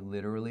 And I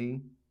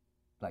literally,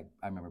 like,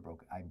 I remember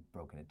I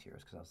broke into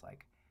tears because I was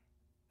like,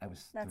 I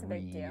was 3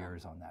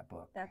 years on that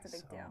book. That's a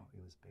big deal.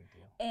 It was a big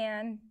deal.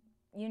 And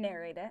you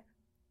narrate it.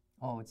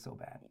 Oh, it's so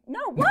bad. No,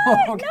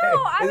 what? Okay. No,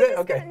 I was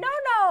okay. gonna,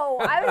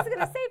 I was going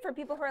to say, for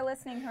people who are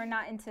listening who are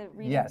not into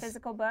reading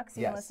physical books,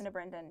 you can listen to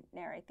Brendon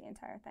narrate the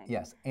entire thing.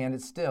 Yes, and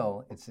it's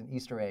an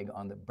Easter egg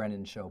on the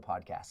Brendon Show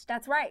podcast.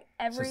 That's right.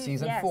 So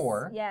season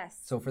 4. Yes.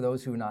 So for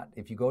those who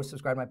if you go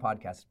subscribe to my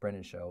podcast, it's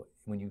Brendon Show.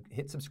 When you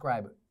hit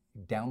subscribe,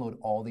 download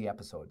all the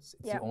episodes.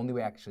 It's the only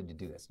way actually to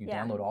do this. You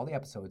download all the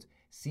episodes.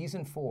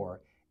 Season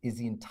 4 is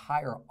the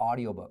entire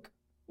audiobook.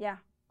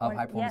 Of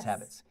High Performance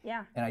Habits.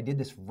 Yeah. And I did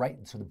this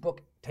so the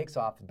book takes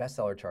off,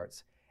 bestseller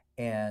charts,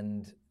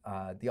 and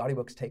the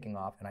audiobook's taking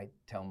off, and I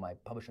tell my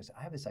publisher,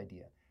 I have this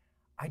idea.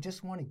 I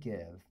just want to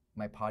give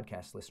my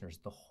podcast listeners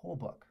the whole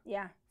book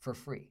for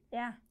free.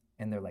 Yeah.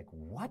 And they're like,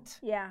 what?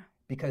 Yeah.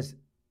 Because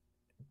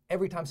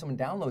every time someone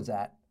downloads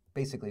that,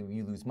 basically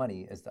you lose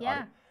money as the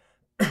audio.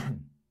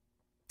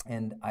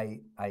 And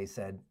I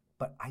said,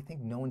 but I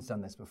think no one's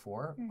done this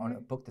before on a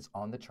book that's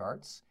on the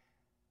charts.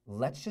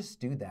 Let's just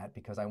do that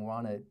because I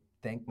want to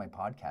thank my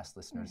podcast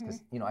listeners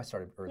because I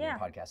started early in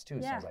podcasts too.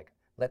 So I was like,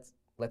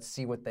 let's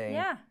see what they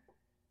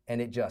and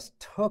it just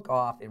took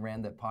off. It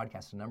ran the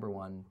podcast to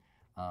 #1,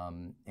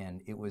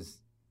 and it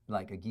was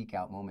like a geek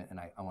out moment. And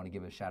I want to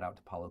give a shout out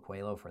to Paulo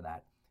Coelho for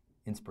that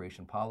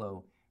inspiration.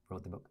 Paulo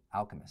wrote the book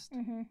Alchemist,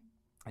 and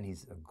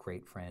he's a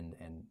great friend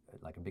and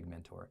like a big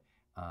mentor.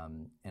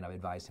 And I've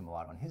advised him a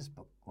lot on his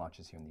book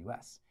launches here in the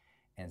U.S.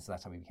 And so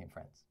that's how we became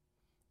friends.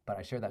 But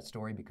I share that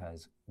story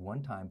because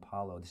one time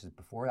Paulo, this is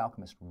before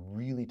Alchemist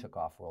really took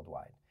off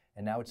worldwide,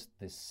 and now it's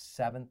the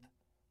 7th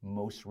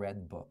most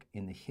read book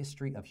in the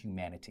history of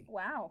humanity.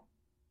 Wow.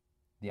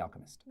 The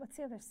Alchemist. What's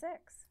the other 6?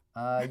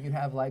 You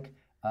have like,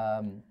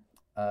 you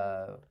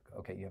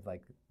have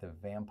like the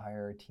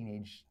vampire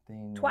teenage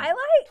thing. Twilight?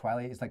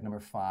 Twilight is like number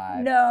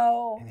 5.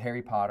 No. And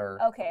Harry Potter.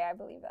 Okay, I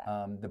believe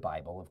that. The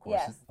Bible, of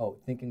course. Yes. Oh,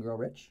 Think and Grow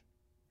Rich.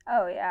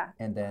 Oh, yeah.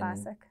 And then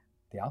classic.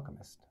 The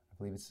Alchemist. I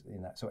believe it's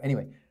in that. So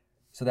anyway,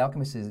 so The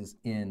Alchemist is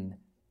in,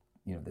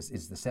 this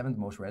is the 7th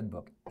most read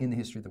book in the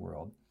history of the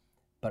world.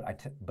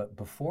 But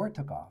before it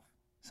took off,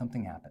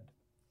 something happened.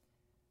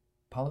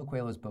 Paulo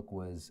Coelho's book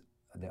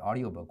the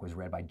audiobook was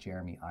read by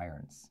Jeremy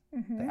Irons,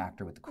 the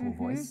actor with the cool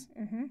voice.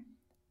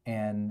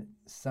 And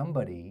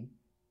somebody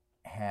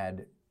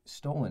had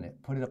stolen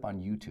it, put it up on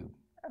YouTube.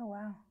 Oh,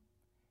 wow.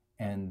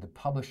 And the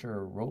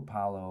publisher wrote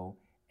Paulo,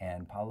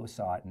 and Paulo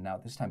saw it. And now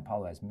this time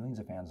Paulo has millions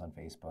of fans on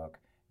Facebook,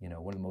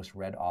 one of the most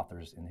read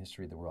authors in the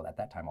history of the world at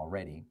that time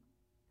already.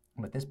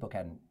 But this book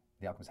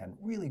The Alchemist hadn't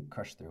really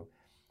crushed through.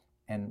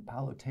 And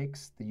Paulo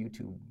takes the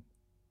YouTube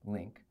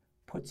link,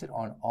 puts it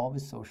on all of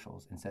his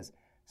socials, and says,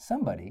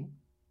 somebody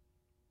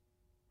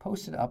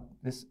posted up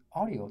this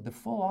audio, the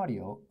full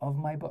audio of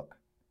my book.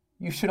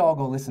 You should all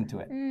go listen to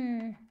it.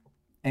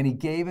 And he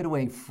gave it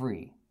away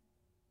free.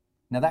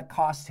 Now that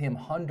cost him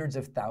hundreds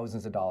of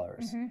thousands of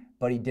dollars,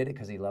 but he did it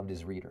because he loved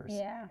his readers.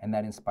 Yeah. And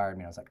that inspired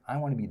me. I was like, I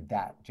want to be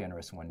that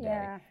generous one day.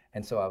 Yeah.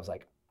 And so I was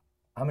like,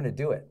 I'm going to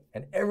do it.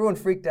 And everyone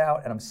freaked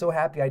out, and I'm so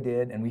happy I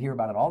did. And we hear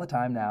about it all the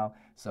time now.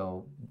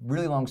 So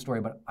really long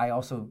story, but I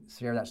also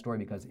share that story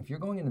because if you're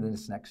going into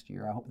this next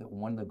year, I hope that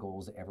one of the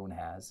goals that everyone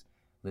has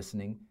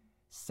listening,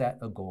 set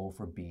a goal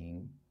for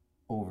being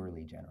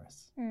overly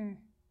generous.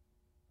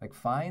 Like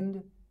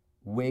find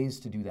ways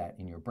to do that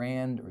in your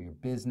brand or your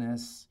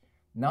business,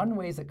 not in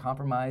ways that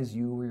compromise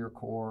you or your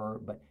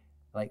core, but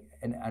Like,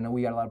 and I know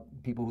we got a lot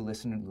of people who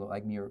listen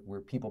like me, we're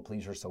people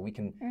pleasers, so we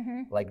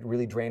can like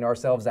really drain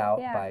ourselves out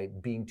by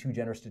being too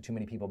generous to too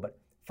many people. But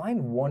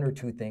find one or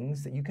two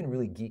things that you can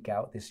really geek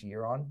out this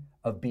year on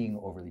of being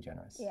overly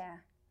generous. Yeah.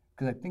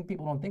 Because I think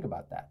people don't think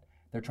about that.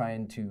 They're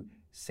trying to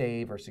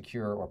save or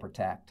secure or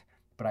protect.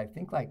 But I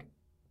think like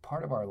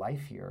part of our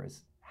life here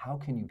is how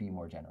can you be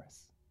more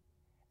generous?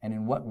 And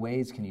in what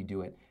ways can you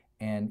do it?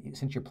 And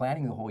since you're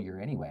planning the whole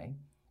year anyway,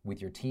 with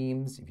your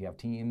teams, if you have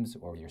teams,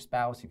 or your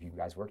spouse, if you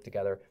guys work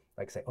together,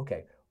 like say,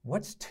 okay,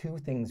 what's 2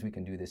 things we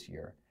can do this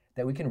year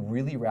that we can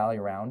really rally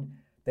around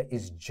that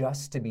is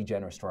just to be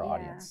generous to our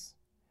audience,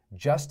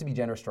 just to be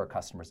generous to our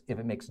customers, if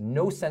it makes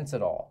no sense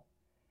at all.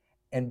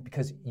 And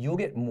because you'll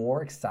get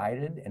more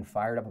excited and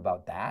fired up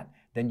about that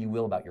than you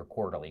will about your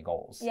quarterly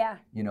goals. Yeah.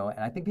 You know,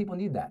 and I think people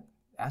need that.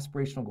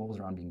 Aspirational goals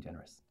around being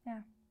generous. Yeah.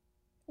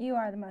 You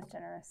are the most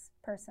generous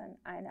person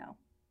I know.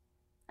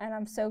 And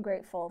I'm so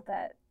grateful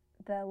that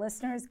the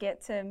listeners get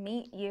to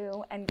meet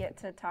you and get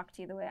to talk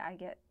to you the way I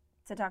get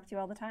to talk to you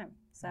all the time.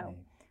 So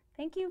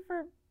thank you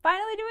for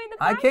finally doing the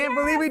podcast. I can't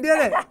believe we did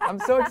it. I'm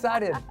so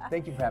excited.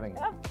 Thank you for having me.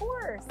 Of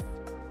course.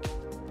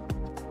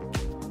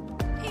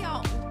 Hey,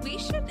 y'all, we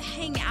should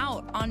hang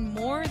out on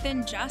more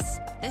than just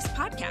this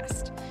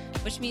podcast,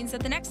 which means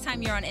that the next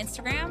time you're on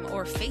Instagram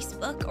or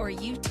Facebook or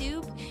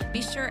YouTube,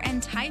 be sure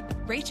and type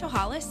Rachel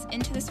Hollis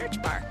into the search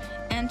bar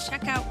and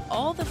check out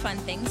all the fun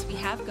things we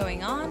have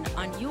going on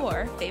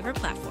your favorite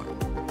platform.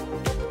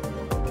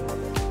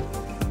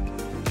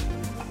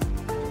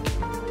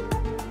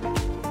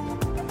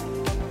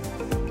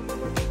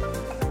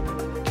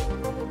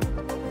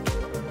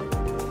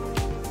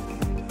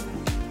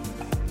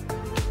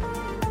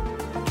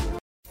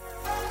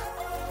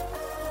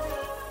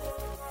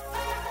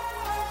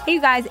 Hey,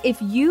 you guys, if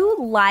you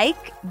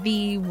like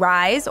the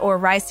Rise or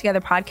Rise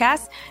Together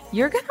podcast,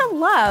 you're going to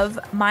love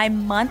my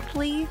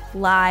monthly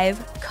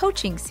live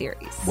coaching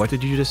series. What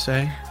did you just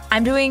say?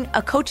 I'm doing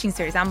a coaching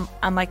series. I'm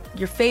like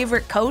your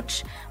favorite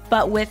coach,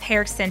 but with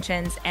hair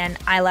extensions and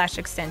eyelash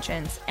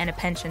extensions and a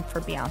penchant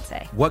for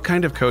Beyonce. What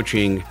kind of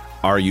coaching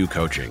are you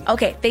coaching?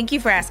 Okay, thank you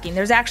for asking.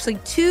 There's actually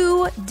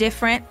 2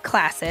 different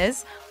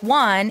classes.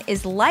 One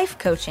is life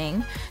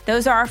coaching.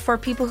 Those are for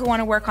people who want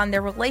to work on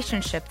their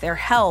relationship, their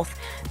health,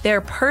 their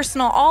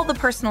personal, all the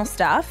personal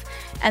stuff.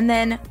 And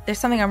then there's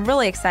something I'm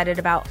really excited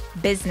about,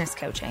 business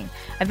coaching.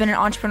 I've been an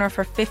entrepreneur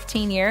for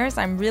 15 years.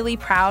 I'm really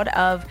proud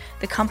of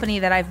the company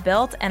that I've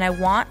built, and I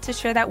want to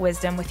share that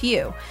wisdom with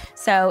you.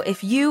 So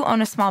if you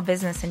own a small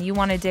business and you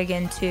want to dig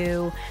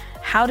into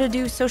how to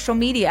do social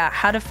media,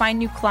 how to find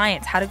new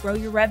clients, how to grow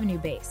your revenue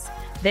base,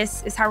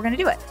 this is how we're going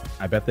to do it.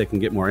 I bet they can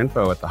get more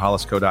info at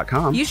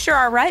thehollisco.com. You sure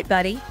are right,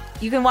 buddy.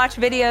 You can watch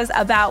videos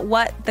about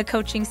what the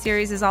coaching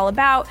series is all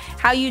about,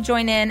 how you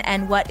join in,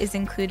 and what is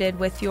included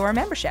with your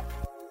membership.